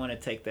I don't want to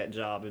take that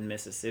job in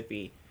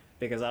Mississippi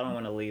because I don't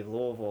want to leave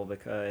Louisville,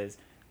 because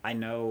I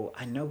know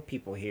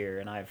people here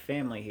and I have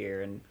family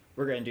here and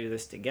we're going to do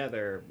this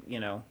together, you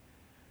know?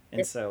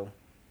 And so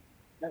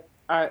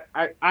I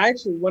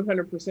actually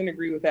 100%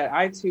 agree with that.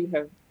 I too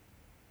have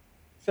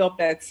felt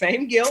that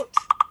same guilt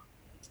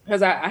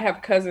because I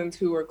have cousins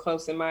who are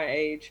close to my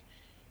age,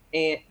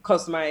 and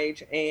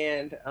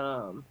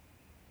I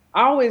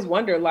always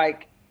wonder,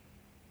 like,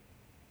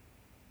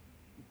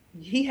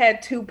 he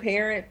had two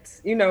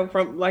parents, you know,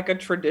 from like a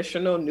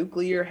traditional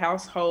nuclear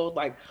household.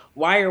 Like,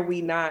 why are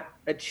we not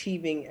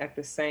achieving at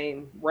the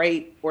same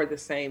rate or the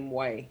same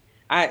way?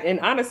 And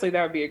honestly,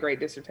 that would be a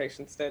great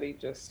dissertation study.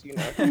 Just, you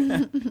know, if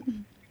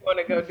you want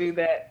to go do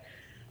that.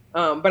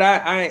 But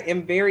I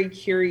am very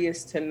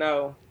curious to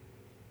know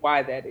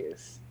why that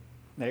is.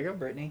 There you go,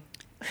 Brittany.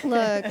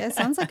 Look, it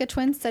sounds like a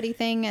twin study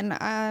thing, and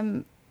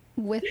I'm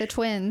with the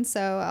twins,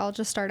 so I'll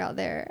just start out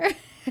there.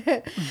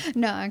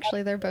 No,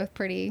 actually, they're both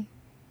pretty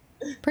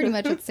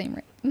much at the same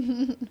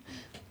rate.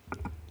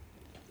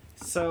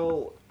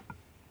 So,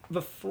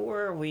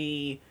 before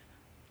we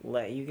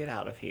let you get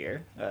out of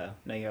here,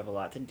 know you have a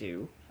lot to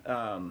do.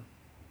 The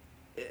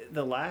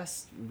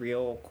last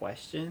real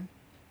question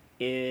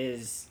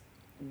is,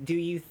 do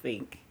you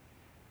think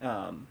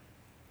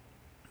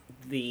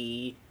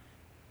the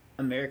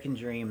American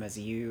dream as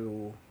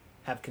you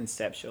have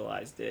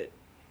conceptualized it,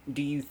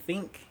 do you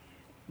think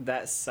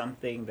that's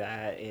something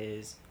that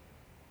is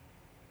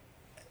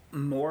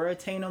more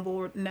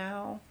attainable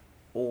now,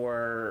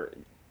 or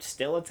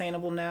still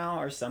attainable now,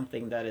 or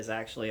something that is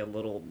actually a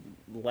little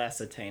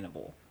less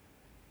attainable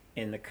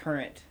in the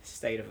current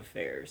state of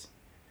affairs?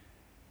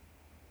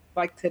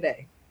 Like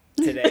today.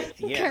 Yes.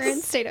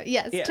 Current state of,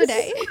 yes,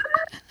 today.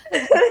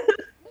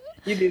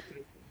 You do.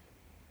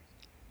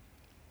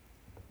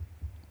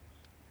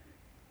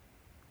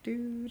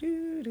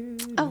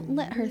 Oh,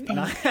 let her think.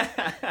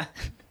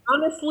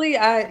 Honestly,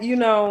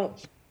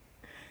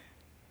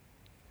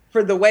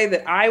 for the way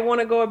that I want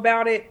to go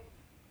about it,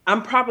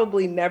 I'm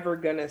probably never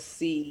going to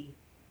see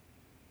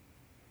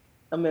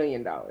 $1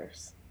 million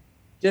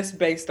just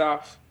based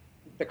off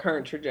the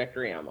current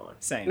trajectory I'm on.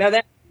 Same. Now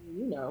that,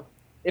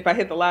 if I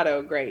hit the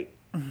lotto, great.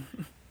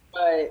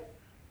 But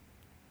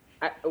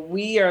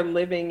we are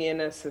living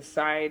in a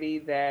society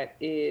that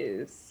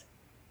is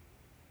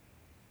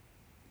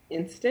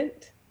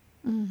instant,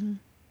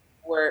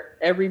 where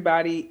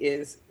everybody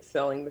is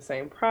selling the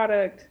same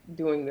product,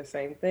 doing the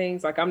same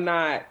things. Like, I'm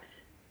not,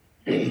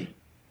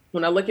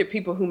 when I look at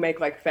people who make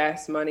like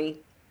fast money,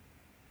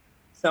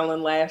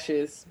 selling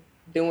lashes,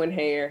 doing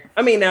hair.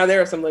 I mean, now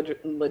there are some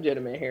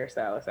legitimate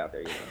hairstylists out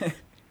there,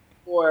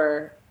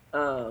 or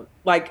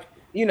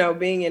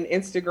being an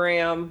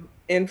Instagram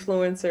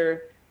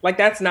influencer. Like,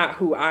 that's not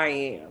who I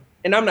am.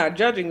 And I'm not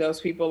judging those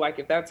people. Like,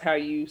 if that's how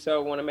you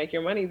so want to make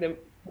your money, then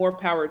more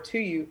power to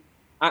you.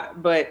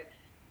 But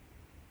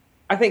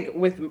I think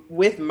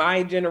with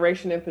my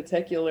generation in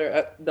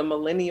particular, the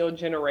millennial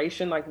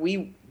generation, like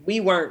we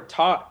weren't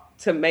taught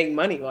to make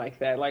money like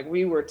that. Like,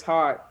 we were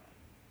taught,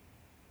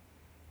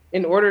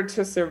 in order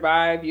to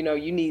survive,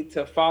 you need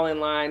to fall in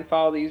line,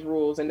 follow these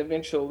rules, and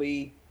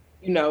eventually,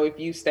 if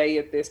you stay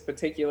at this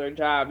particular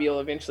job,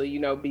 you'll eventually,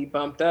 be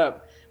bumped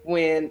up,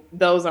 when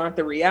those aren't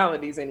the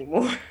realities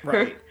anymore.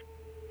 Right.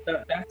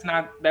 So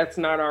that's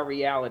not our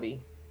reality.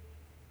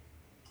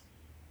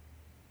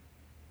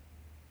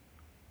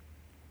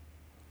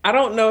 I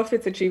don't know if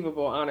it's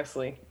achievable,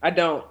 honestly. I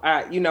don't.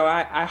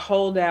 I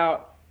hold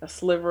out a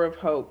sliver of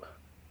hope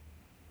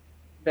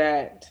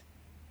that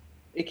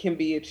it can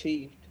be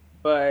achieved,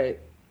 but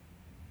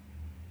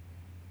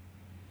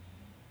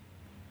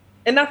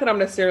and not that I'm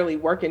necessarily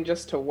working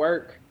just to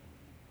work.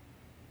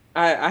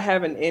 I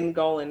have an end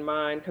goal in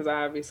mind because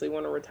I obviously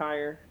want to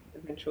retire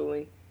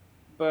eventually,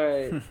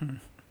 but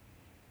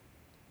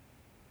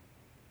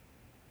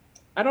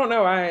I don't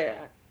know. I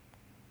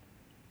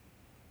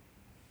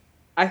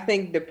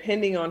think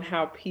depending on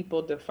how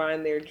people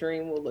define their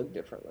dream will look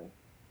differently.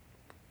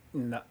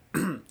 No,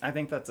 I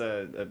think that's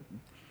a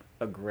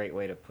great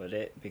way to put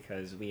it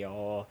because we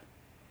all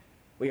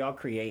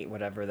create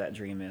whatever that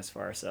dream is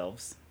for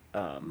ourselves.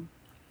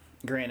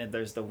 Granted,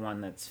 there's the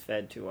one that's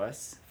fed to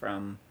us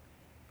from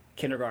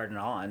kindergarten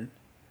on,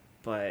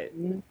 but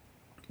Mhm.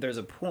 there's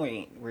a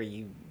point where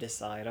you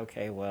decide,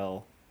 okay,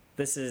 well,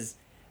 this is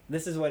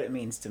what it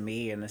means to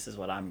me, and this is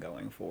what I'm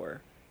going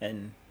for.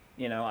 And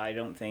I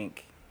don't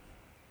think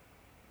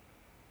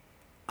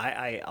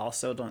I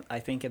also don't. I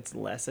think it's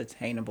less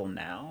attainable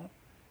now,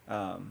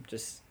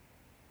 just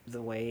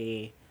the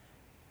way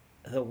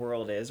the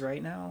world is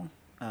right now.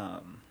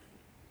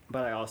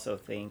 But I also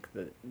think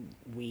that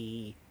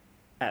we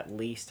at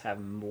least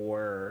have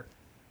more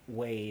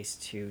ways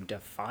to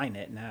define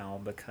it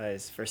now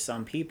because for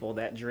some people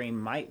that dream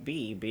might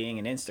be being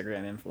an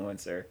Instagram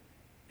influencer.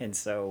 And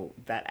so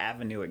that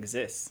avenue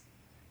exists.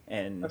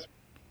 And That's-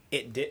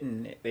 it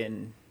didn't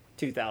in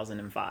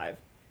 2005.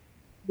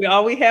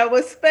 all we had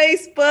was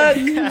Facebook.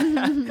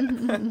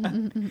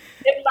 In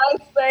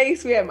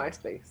MySpace, we had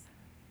MySpace.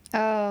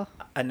 Oh,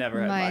 I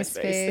never had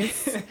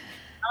MySpace.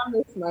 I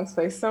miss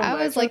MySpace so much. I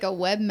was like a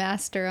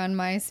webmaster on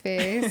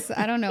MySpace.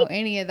 I don't know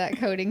any of that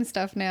coding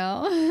stuff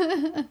now.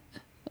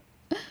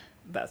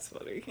 That's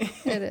funny.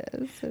 It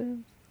is.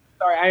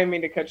 Sorry, I didn't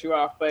mean to cut you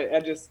off, but I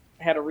just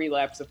had a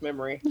relapse of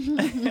memory.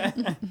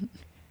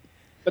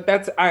 But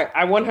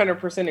I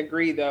 100%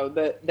 agree though.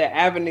 The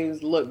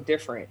avenues look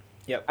different.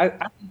 Yep. I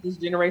think this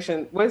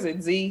generation, what is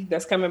it, Z,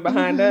 that's coming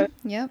behind us?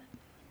 Yep.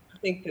 I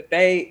think that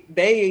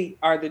they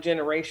are the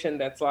generation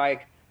that's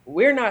like,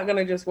 we're not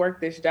gonna just work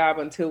this job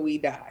until we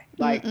die.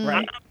 Like, Mm-mm.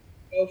 Right. I'm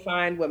gonna go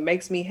find what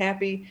makes me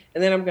happy,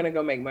 and then I'm gonna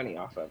go make money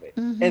off of it.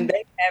 Mhm. And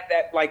they have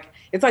that, like,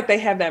 it's like they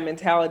have that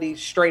mentality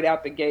straight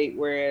out the gate.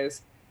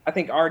 Whereas I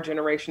think our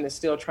generation is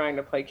still trying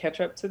to play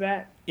catch up to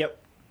that. Yep.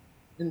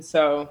 And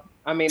so,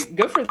 I mean,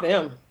 good for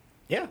them.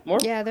 Yeah. More,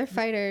 Yeah, they're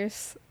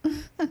fighters.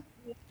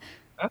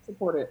 I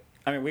support it.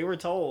 I mean, we were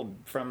told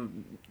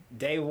from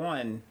day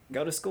one,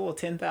 go to school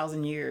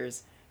 10,000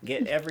 years,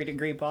 get every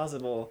degree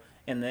possible,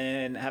 and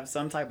then have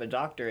some type of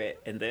doctorate,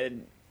 and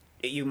then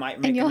you might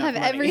make And you'll enough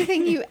have money.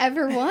 everything you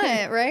ever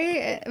want,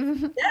 right?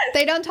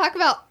 They don't talk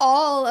about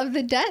all of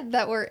the debt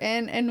that we're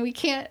in, and we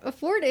can't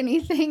afford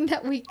anything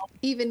that we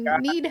even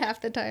need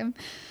half the time.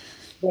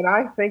 When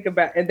I think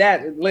about and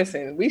that,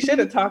 listen, we should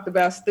have talked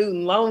about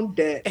student loan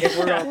debt. If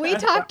we're gonna We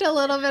talked a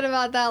little bit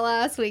about that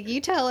last week.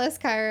 You tell us,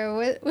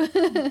 Kyra.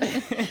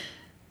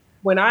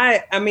 when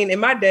I mean, in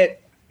my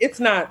debt, it's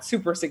not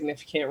super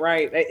significant,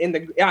 right?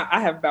 I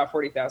have about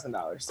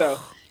 $40,000. So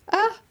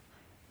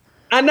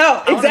I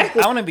know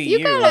exactly. I want to be You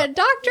you. got a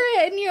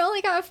doctorate and you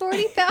only got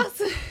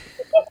 40,000.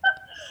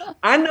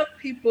 I know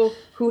people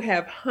who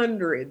have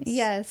hundreds.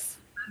 Yes.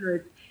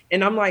 Hundreds,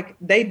 and I'm like,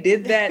 they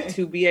did that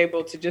to be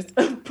able to just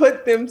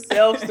put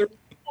themselves through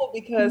school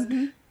because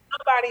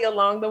somebody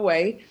along the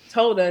way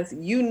told us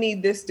you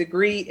need this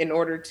degree in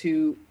order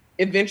to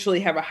eventually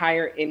have a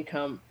higher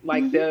income,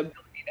 like the ability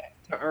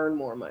to earn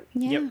more money.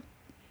 Yeah. Yep.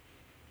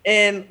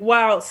 And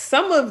while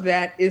some of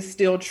that is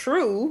still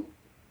true,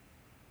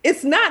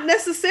 it's not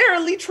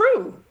necessarily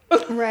true.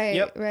 Right,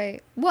 Yep.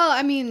 right. Well,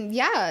 I mean,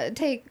 yeah,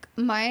 take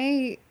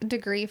my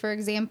degree, for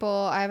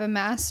example. I have a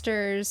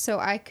master's, so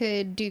I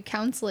could do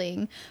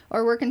counseling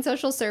or work in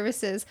social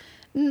services.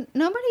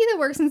 Nobody that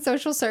works in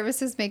social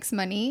services makes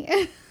money.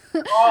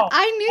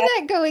 I knew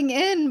that going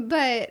in,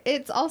 but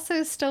it's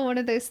also still one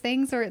of those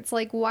things where it's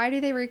like, why do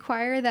they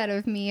require that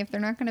of me if they're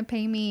not going to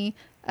pay me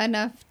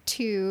enough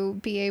to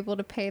be able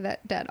to pay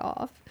that debt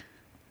off?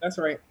 That's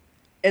right.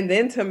 And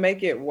then to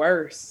make it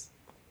worse,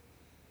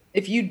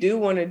 if you do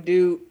want to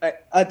do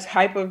a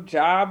type of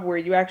job where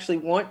you actually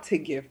want to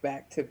give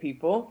back to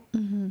people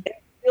and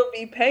still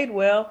be paid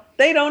well,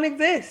 they don't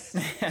exist.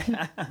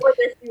 Or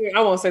I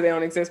won't say they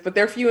don't exist, but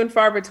they're few and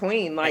far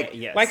between. Like,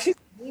 Yes. like she's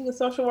being a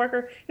social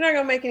worker, you're not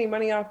gonna make any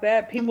money off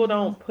that. People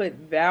don't put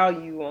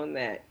value on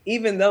that,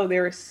 even though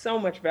there is so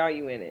much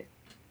value in it.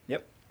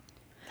 Yep.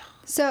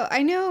 So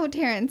I know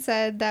Terrance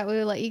said that we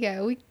would let you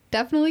go. We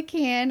definitely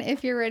can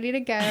if you're ready to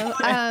go.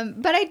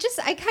 But I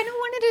kind of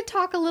wanted to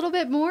talk a little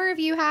bit more if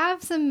you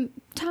have some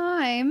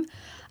time.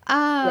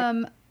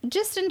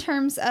 Just in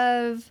terms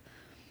of,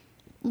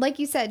 like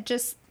you said,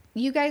 just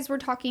you guys were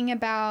talking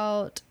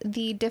about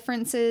the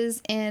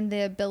differences in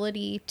the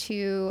ability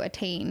to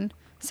attain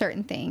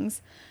certain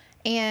things.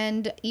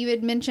 And you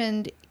had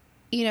mentioned,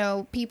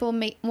 people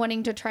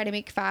wanting to try to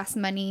make fast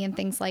money and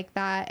things like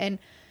that. And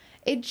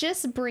it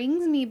just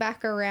brings me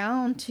back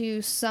around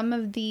to some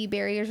of the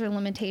barriers or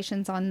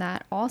limitations on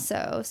that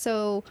also.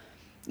 So,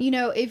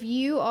 if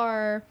you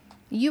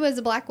as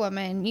a Black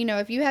woman,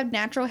 if you have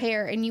natural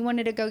hair and you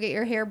wanted to go get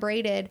your hair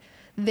braided,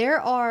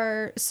 there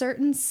are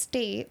certain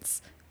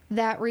states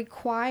that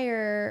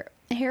require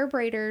hair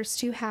braiders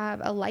to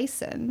have a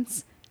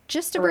license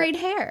just to braid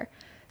hair.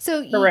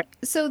 So,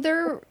 so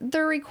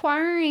they're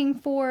requiring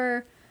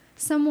for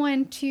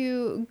someone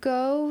to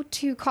go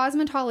to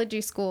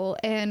cosmetology school,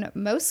 and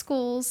most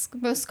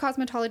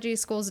cosmetology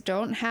schools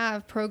don't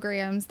have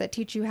programs that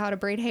teach you how to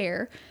braid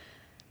hair,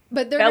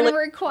 but they're going to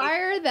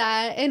require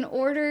that in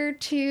order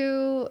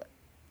to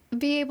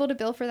be able to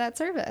bill for that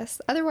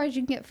service. Otherwise,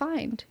 you can get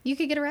fined. You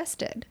could get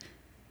arrested.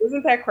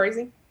 Isn't that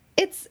crazy?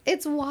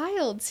 It's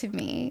wild to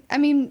me. I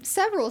mean,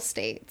 several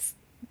states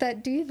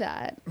that do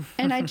that,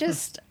 and I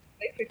just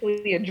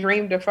basically a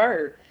dream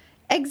deferred.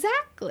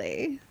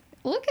 Exactly.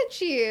 Look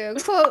at you,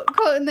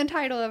 quoting the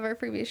title of our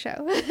previous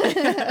show.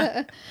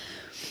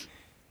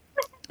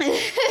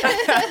 There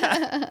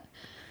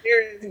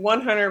is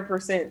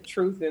 100%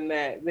 truth in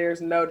that.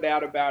 There's no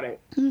doubt about it.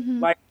 Mm-hmm.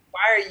 Like,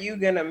 why are you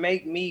going to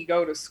make me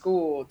go to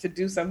school to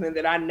do something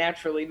that I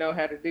naturally know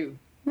how to do?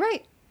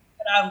 Right.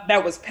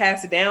 That was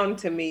passed down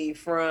to me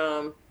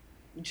from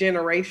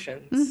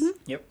generations. Mm-hmm.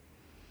 Yep.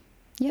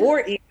 Yeah.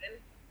 Or even,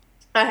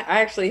 I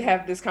actually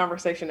have this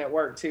conversation at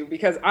work too,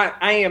 because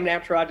I am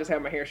natural. I just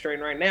have my hair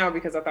straightened right now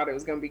because I thought it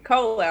was going to be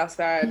cold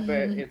outside,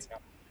 but it's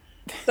not.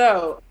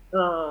 So,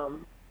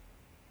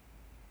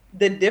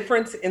 the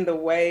difference in the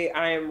way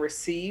I am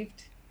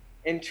received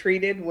and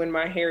treated when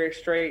my hair is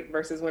straight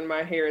versus when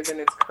my hair is in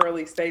its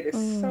curly state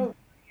is so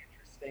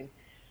interesting.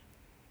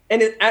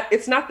 And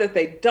it's not that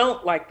they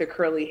don't like the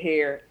curly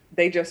hair,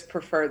 they just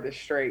prefer the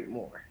straight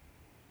more.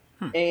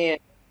 And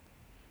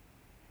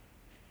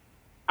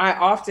I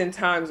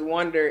oftentimes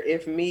wonder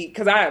if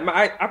because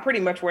I pretty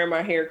much wear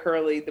my hair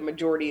curly the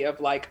majority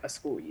of like a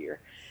school year.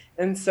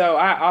 And so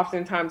I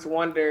oftentimes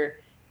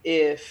wonder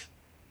if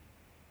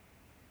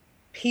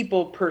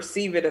people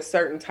perceive it a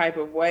certain type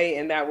of way,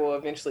 and that will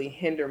eventually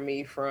hinder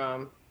me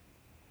from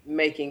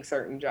making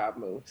certain job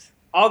moves.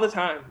 All the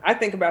time. I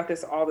think about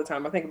this all the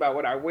time. I think about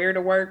what I wear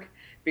to work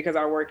because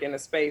I work in a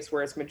space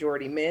where it's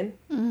majority men.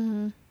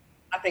 Mm-hmm.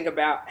 I think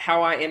about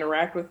how I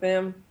interact with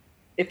them.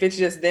 If it's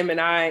just them and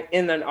I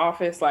in an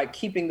office, like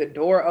keeping the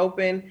door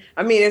open.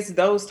 I mean, it's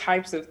those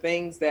types of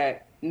things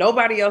that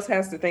nobody else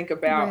has to think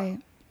about, Right.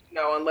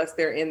 Unless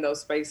they're in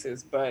those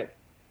spaces. But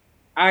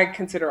I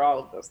consider all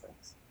of those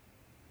things.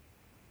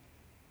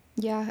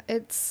 Yeah,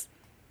 it's,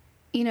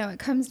 it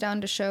comes down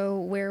to show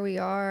where we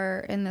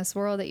are in this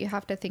world that you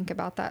have to think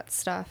about that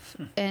stuff.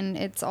 And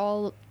it's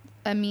all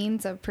a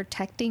means of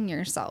protecting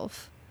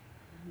yourself.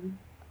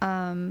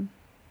 And,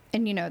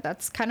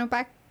 that's kind of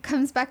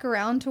comes back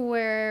around to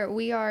where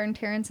we are, and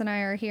Terrance and I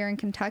are here in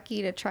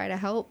Kentucky to try to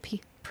help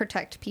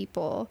protect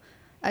people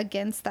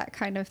against that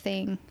kind of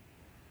thing.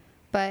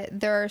 But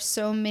there are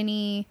so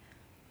many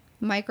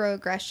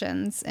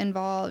microaggressions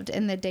involved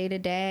in the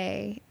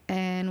day-to-day,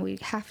 and we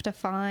have to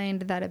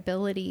find that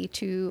ability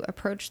to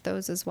approach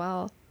those as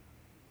well.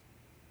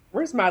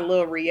 Where's my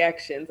little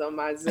reactions on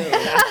my Zoom?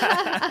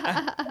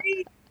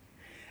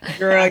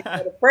 Girl, you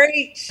gotta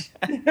preach.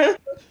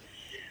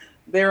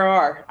 There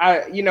are.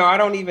 I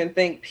don't even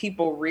think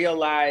people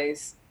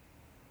realize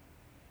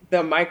the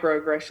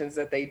microaggressions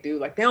that they do.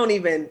 Like, they don't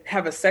even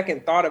have a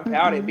second thought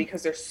about it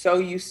because they're so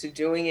used to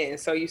doing it and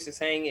so used to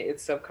saying it,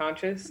 it's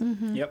subconscious.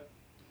 Mm-hmm. Yep.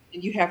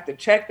 And you have to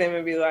check them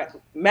and be like,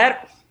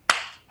 Matt,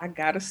 I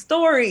got a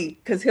story,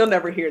 because he'll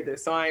never hear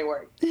this, so I ain't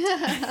worried. So,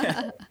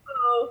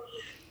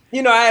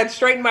 I had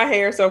straightened my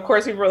hair, so of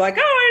course people were like,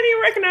 oh, I didn't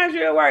even recognize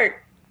you at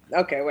work.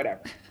 Okay,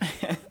 whatever.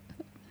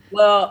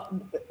 Well,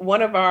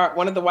 one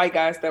of the white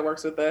guys that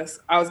works with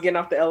us, I was getting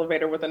off the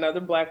elevator with another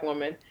Black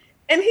woman,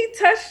 and he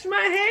touched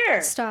my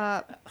hair.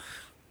 Stop.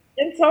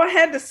 And so I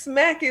had to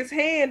smack his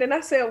hand, and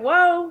I said,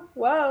 whoa,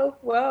 whoa,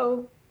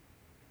 whoa.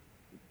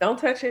 Don't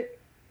touch it.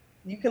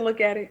 You can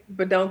look at it,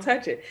 but don't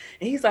touch it.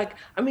 And he's like,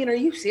 I mean, are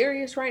you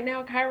serious right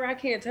now, Kyra? I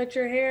can't touch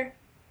your hair?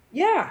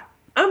 Yeah,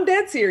 I'm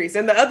dead serious.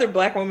 And the other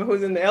Black woman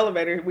who's in the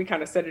elevator, we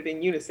kind of said it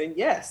in unison.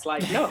 Yes,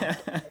 like, no.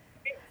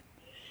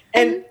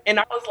 And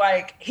I was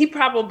like, he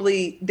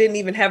probably didn't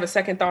even have a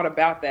second thought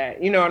about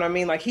that. You know what I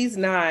mean? Like,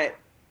 it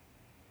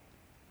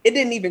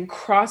didn't even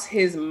cross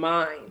his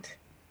mind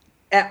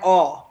at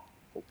all.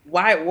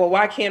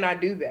 Why can't I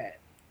do that?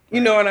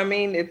 You know what I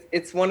mean?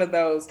 It's one of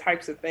those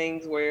types of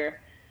things where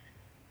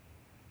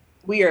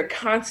we are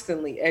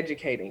constantly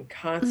educating,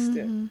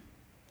 and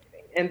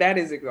that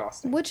is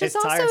exhausting. Which is It's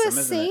also tiresome, a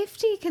isn't it?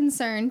 safety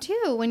concern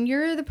too, when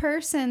you're the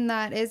person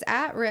that is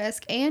at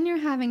risk and you're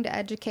having to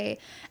educate.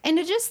 And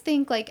to just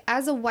think, like,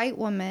 as a white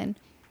woman,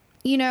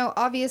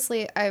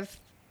 obviously I've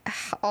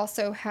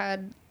also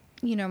had,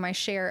 my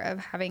share of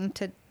having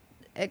to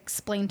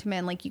explain to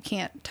men, like, you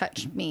can't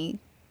touch me,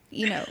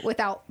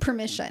 without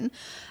permission.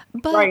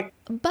 But, Right.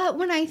 but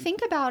when I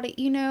think about it,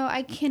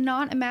 I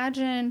cannot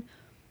imagine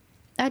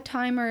a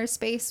time or a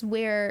space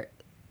where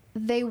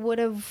they would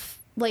have,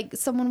 like,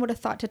 someone would have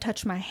thought to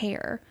touch my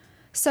hair.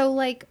 So,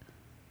 like,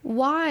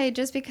 why,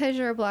 just because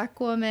you're a Black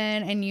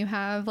woman and you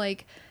have,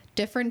 like,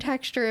 different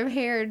texture of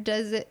hair,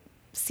 does it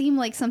seem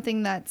like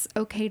something that's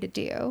okay to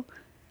do?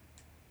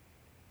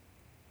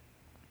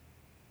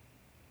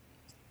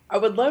 I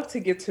would love to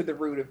get to the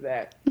root of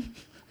that.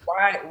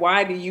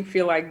 Why do you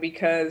feel like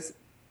because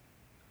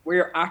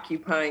we're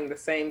occupying the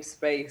same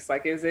space,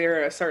 like, is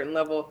there a certain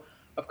level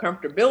of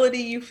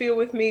comfortability you feel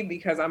with me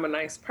because I'm a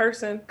nice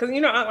person? Because,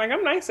 you know,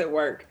 I'm nice at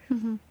work.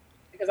 Mm-hmm.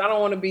 Because I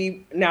don't want to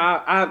be,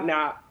 now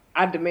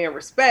I demand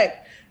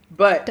respect,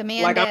 but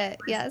Demand it,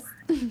 yes.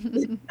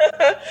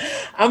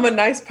 I'm a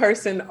nice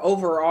person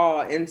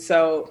overall. And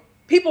so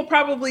people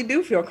probably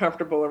do feel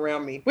comfortable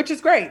around me, which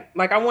is great.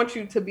 Like, I want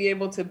you to be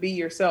able to be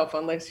yourself,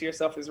 unless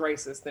yourself is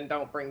racist, then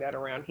don't bring that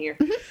around here.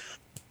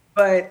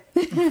 But,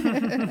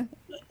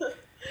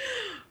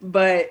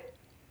 but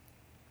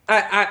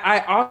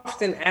I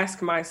often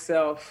ask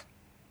myself,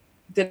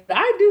 did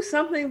I do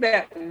something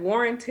that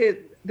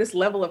warranted this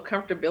level of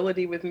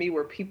comfortability with me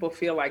where people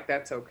feel like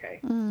that's okay?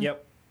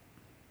 Yep.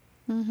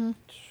 Mm-hmm.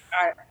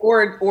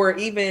 Or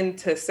even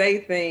to say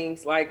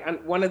things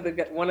like, one of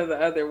the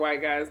other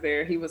white guys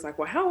there, he was like,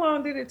 well, how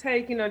long did it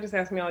take? You know, just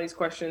ask me all these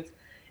questions.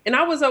 And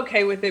I was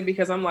okay with it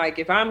because I'm like,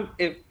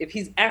 if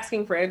he's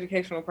asking for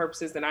educational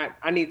purposes, then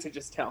I need to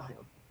just tell him,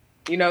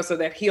 you know, so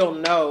that he'll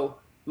know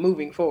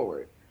moving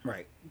forward.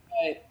 Right.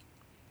 But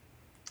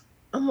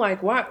I'm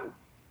like, why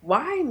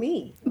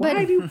me?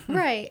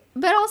 Right.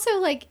 But also,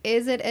 like,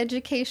 is it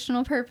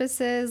educational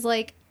purposes?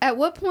 Like, at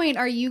what point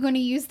are you going to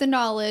use the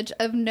knowledge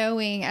of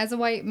knowing as a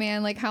white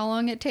man, like, how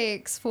long it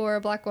takes for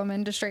a Black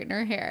woman to straighten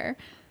her hair?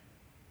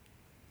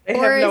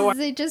 Or is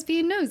it just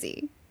being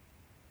nosy?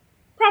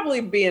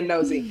 Probably being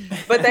nosy,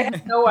 but they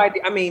have no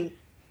idea. I mean,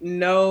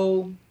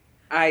 no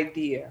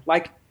idea.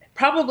 Like,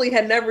 probably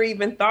had never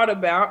even thought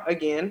about,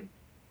 again,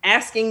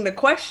 asking the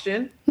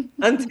question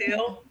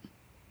until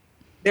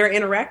they're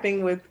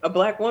interacting with a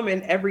Black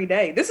woman every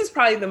day. This is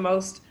probably the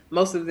most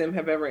of them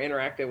have ever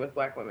interacted with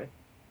Black women.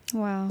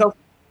 Wow. So,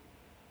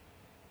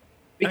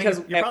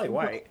 because you're probably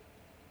white.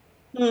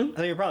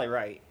 So you're probably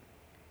right.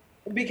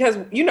 Because,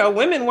 you know,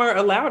 women weren't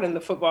allowed in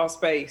the football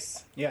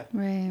space. Yeah.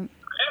 Right.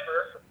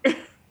 Forever.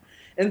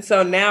 And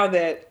so now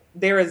that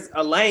there is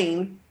a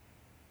lane,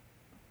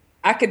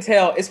 I could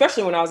tell,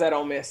 especially when I was at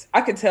Ole Miss,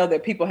 I could tell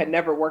that people had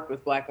never worked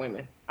with Black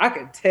women. I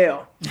could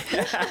tell.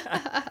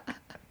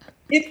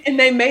 And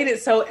they made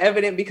it so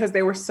evident because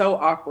they were so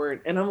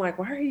awkward. And I'm like,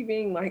 why are you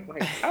being like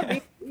stop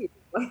being weird?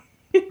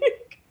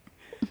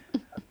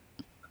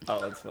 Oh,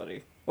 that's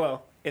funny.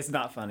 Well, it's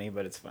not funny,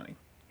 but it's funny.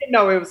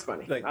 No, it was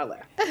funny. Like, I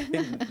laughed.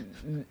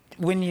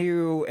 When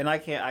you, and I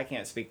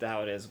can't speak to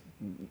how it is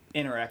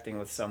interacting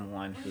with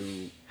someone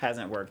who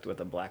hasn't worked with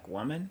a Black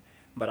woman,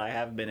 but I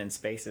have been in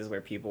spaces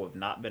where people have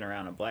not been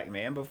around a Black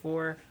man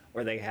before,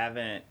 or they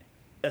haven't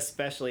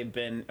especially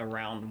been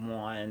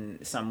around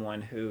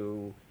someone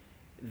who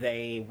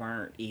they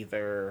weren't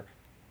either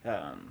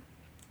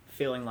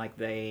feeling like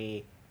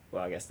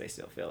well, I guess they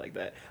still feel like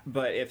that,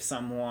 but if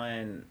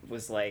someone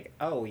was like,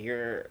 oh,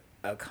 you're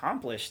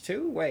accomplished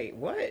too? Wait,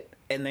 what?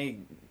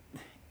 And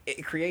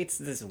it creates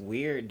this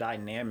weird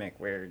dynamic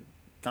where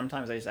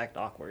sometimes they just act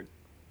awkward.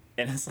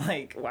 And it's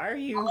like, why are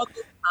you... All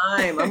the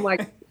time. I'm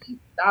like,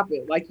 stop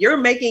it. Like, you're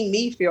making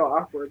me feel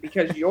awkward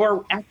because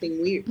you're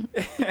acting weird.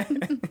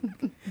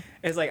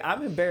 It's like,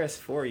 I'm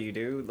embarrassed for you,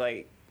 dude.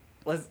 Like,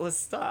 let's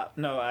stop.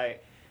 No, I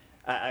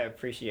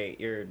appreciate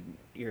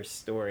your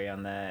story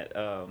on that.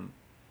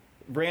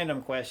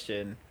 Random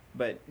question,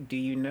 but do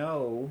you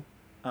know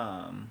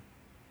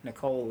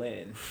Nicole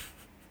Lynn?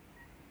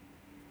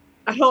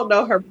 I don't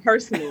know her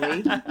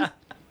personally,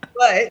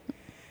 but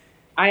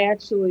I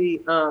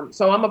actually,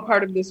 so I'm a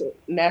part of this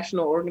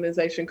national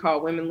organization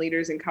called Women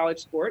Leaders in College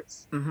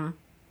Sports. Mm-hmm.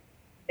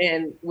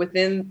 And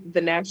within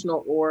the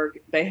national org,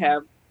 they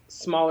have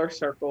smaller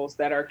circles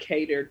that are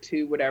catered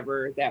to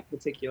whatever that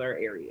particular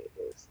area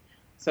is.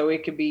 So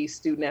it could be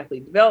student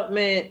athlete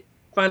development,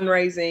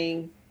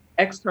 fundraising,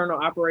 external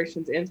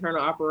operations,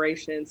 internal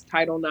operations,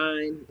 Title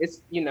IX.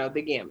 It's, you know,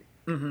 the gamut.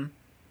 Mm-hmm.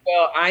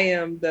 Well, I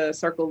am the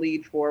circle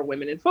lead for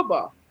women in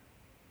football.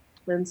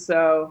 And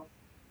so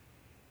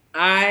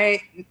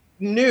I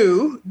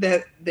knew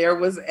that there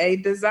was a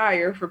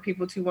desire for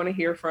people to want to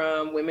hear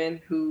from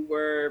women who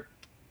were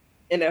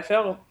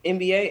NFL,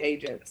 NBA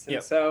agents.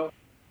 And so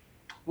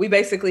we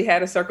basically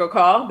had a circle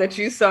call that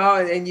you saw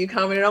and you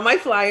commented on my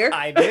flyer.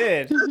 I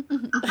did.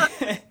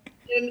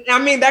 And I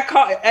mean, that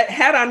call,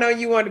 had I known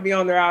you wanted to be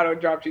on there, I would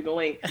have dropped you the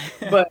link.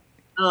 But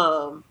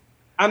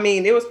I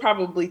mean, it was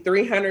probably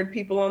 300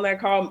 people on that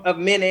call of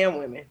men and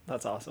women.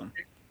 That's awesome.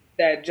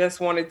 That just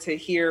wanted to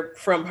hear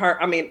from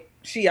her. I mean,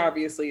 she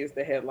obviously is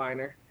the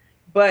headliner,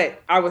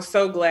 but I was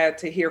so glad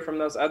to hear from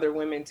those other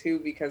women too,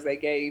 because they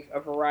gave a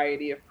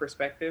variety of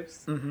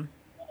perspectives. Mm-hmm.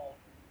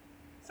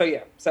 So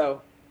yeah,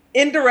 so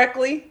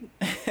indirectly,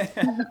 because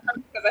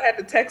I had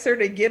to text her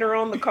to get her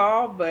on the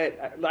call,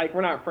 but like,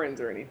 we're not friends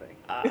or anything.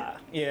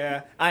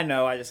 Yeah, I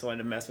know. I just wanted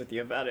to mess with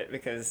you about it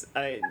because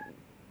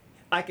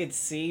I could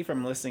see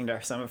from listening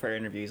to some of her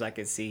interviews, I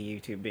could see you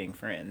two being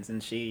friends,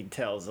 and she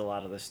tells a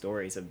lot of the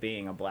stories of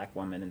being a black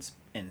woman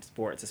in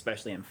sports,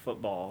 especially in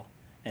football,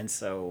 and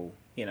so,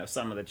 you know,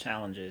 some of the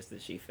challenges that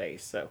she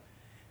faced. So,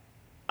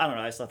 I don't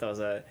know, I just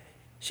thought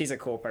she's a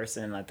cool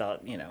person, and I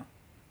thought, you know,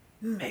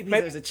 maybe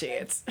there's a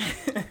chance.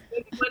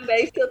 One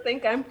day she'll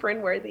think I'm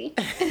friend worthy.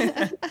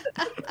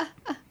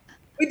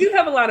 We do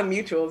have a lot of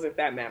mutuals, if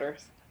that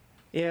matters.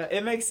 Yeah,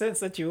 it makes sense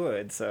that you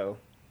would, so,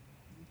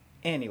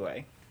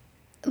 anyway.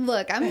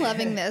 Look, I'm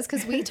loving this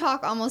because we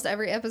talk almost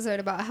every episode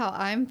about how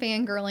I'm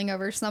fangirling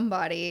over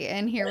somebody,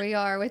 and here we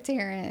are with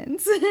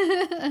Terrance.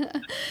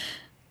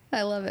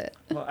 I love it.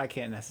 Well, I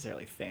can't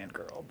necessarily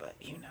fangirl, but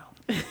you know.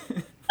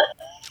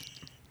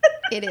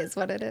 It is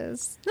what it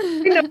is.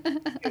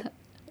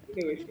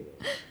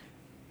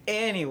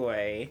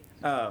 Anyway,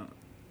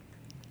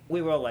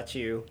 we will let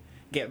you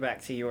get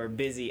back to your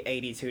busy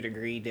 82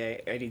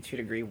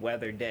 degree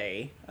weather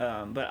day,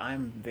 but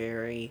I'm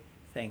very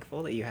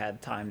thankful that you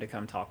had time to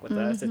come talk with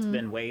us. It's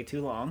been way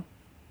too long.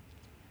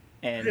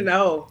 And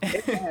no,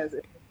 it has.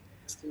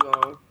 It's too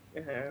long.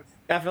 It has.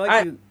 I feel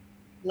like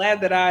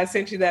glad that I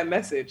sent you that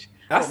message.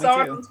 Oh, I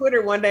saw it on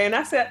Twitter one day and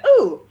I said,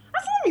 "Ooh,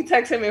 let me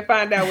text him and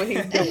find out what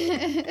he's doing."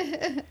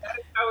 That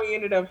is how we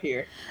ended up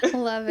here.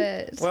 Love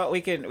it. Well, we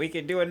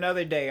could do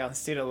another day on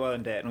student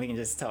loan debt, and we can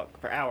just talk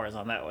for hours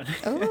on that one.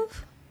 Oh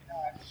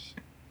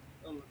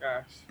my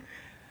gosh.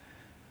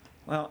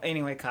 Well,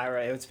 anyway,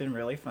 Kyra, it's been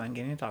really fun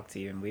getting to talk to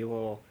you, and we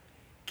will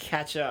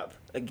catch up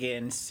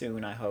again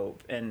soon, I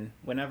hope. And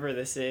whenever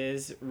this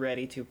is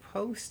ready to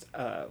post,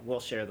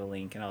 we'll share the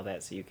link and all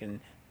that so you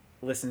can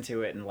listen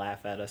to it and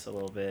laugh at us a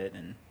little bit,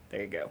 and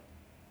there you go.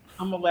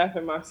 I'm going to laugh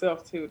at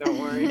myself, too. Don't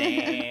worry.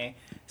 Nah.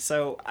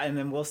 So, and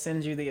then we'll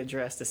send you the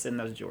address to send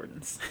those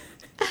Jordans.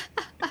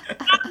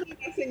 I'm going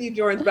to send you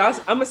Jordans, but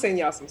I'm going to send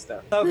y'all some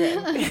stuff.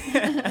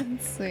 Okay.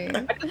 Sweet.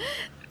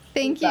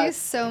 Thank you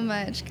so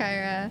much,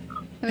 Kyra.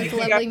 It was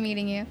lovely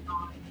meeting you.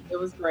 It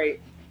was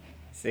great.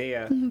 See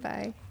ya.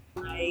 Bye.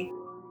 Bye.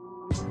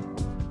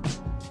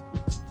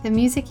 The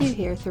music you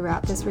hear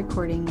throughout this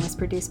recording was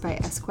produced by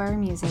Esquire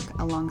Music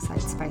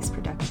alongside Spice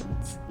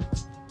Productions.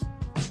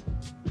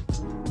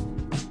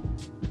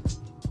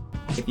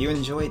 If you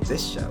enjoyed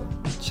this show,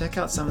 check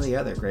out some of the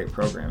other great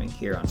programming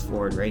here on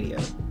Forward Radio,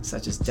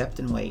 such as Depth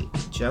and Weight,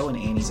 Joe and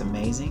Annie's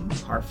amazing,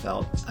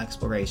 heartfelt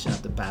exploration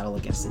of the battle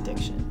against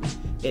addiction.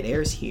 It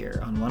airs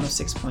here on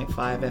 106.5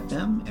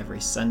 FM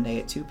every Sunday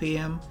at 2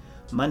 p.m.,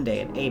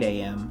 Monday at 8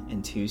 a.m.,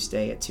 and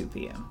Tuesday at 2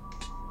 p.m.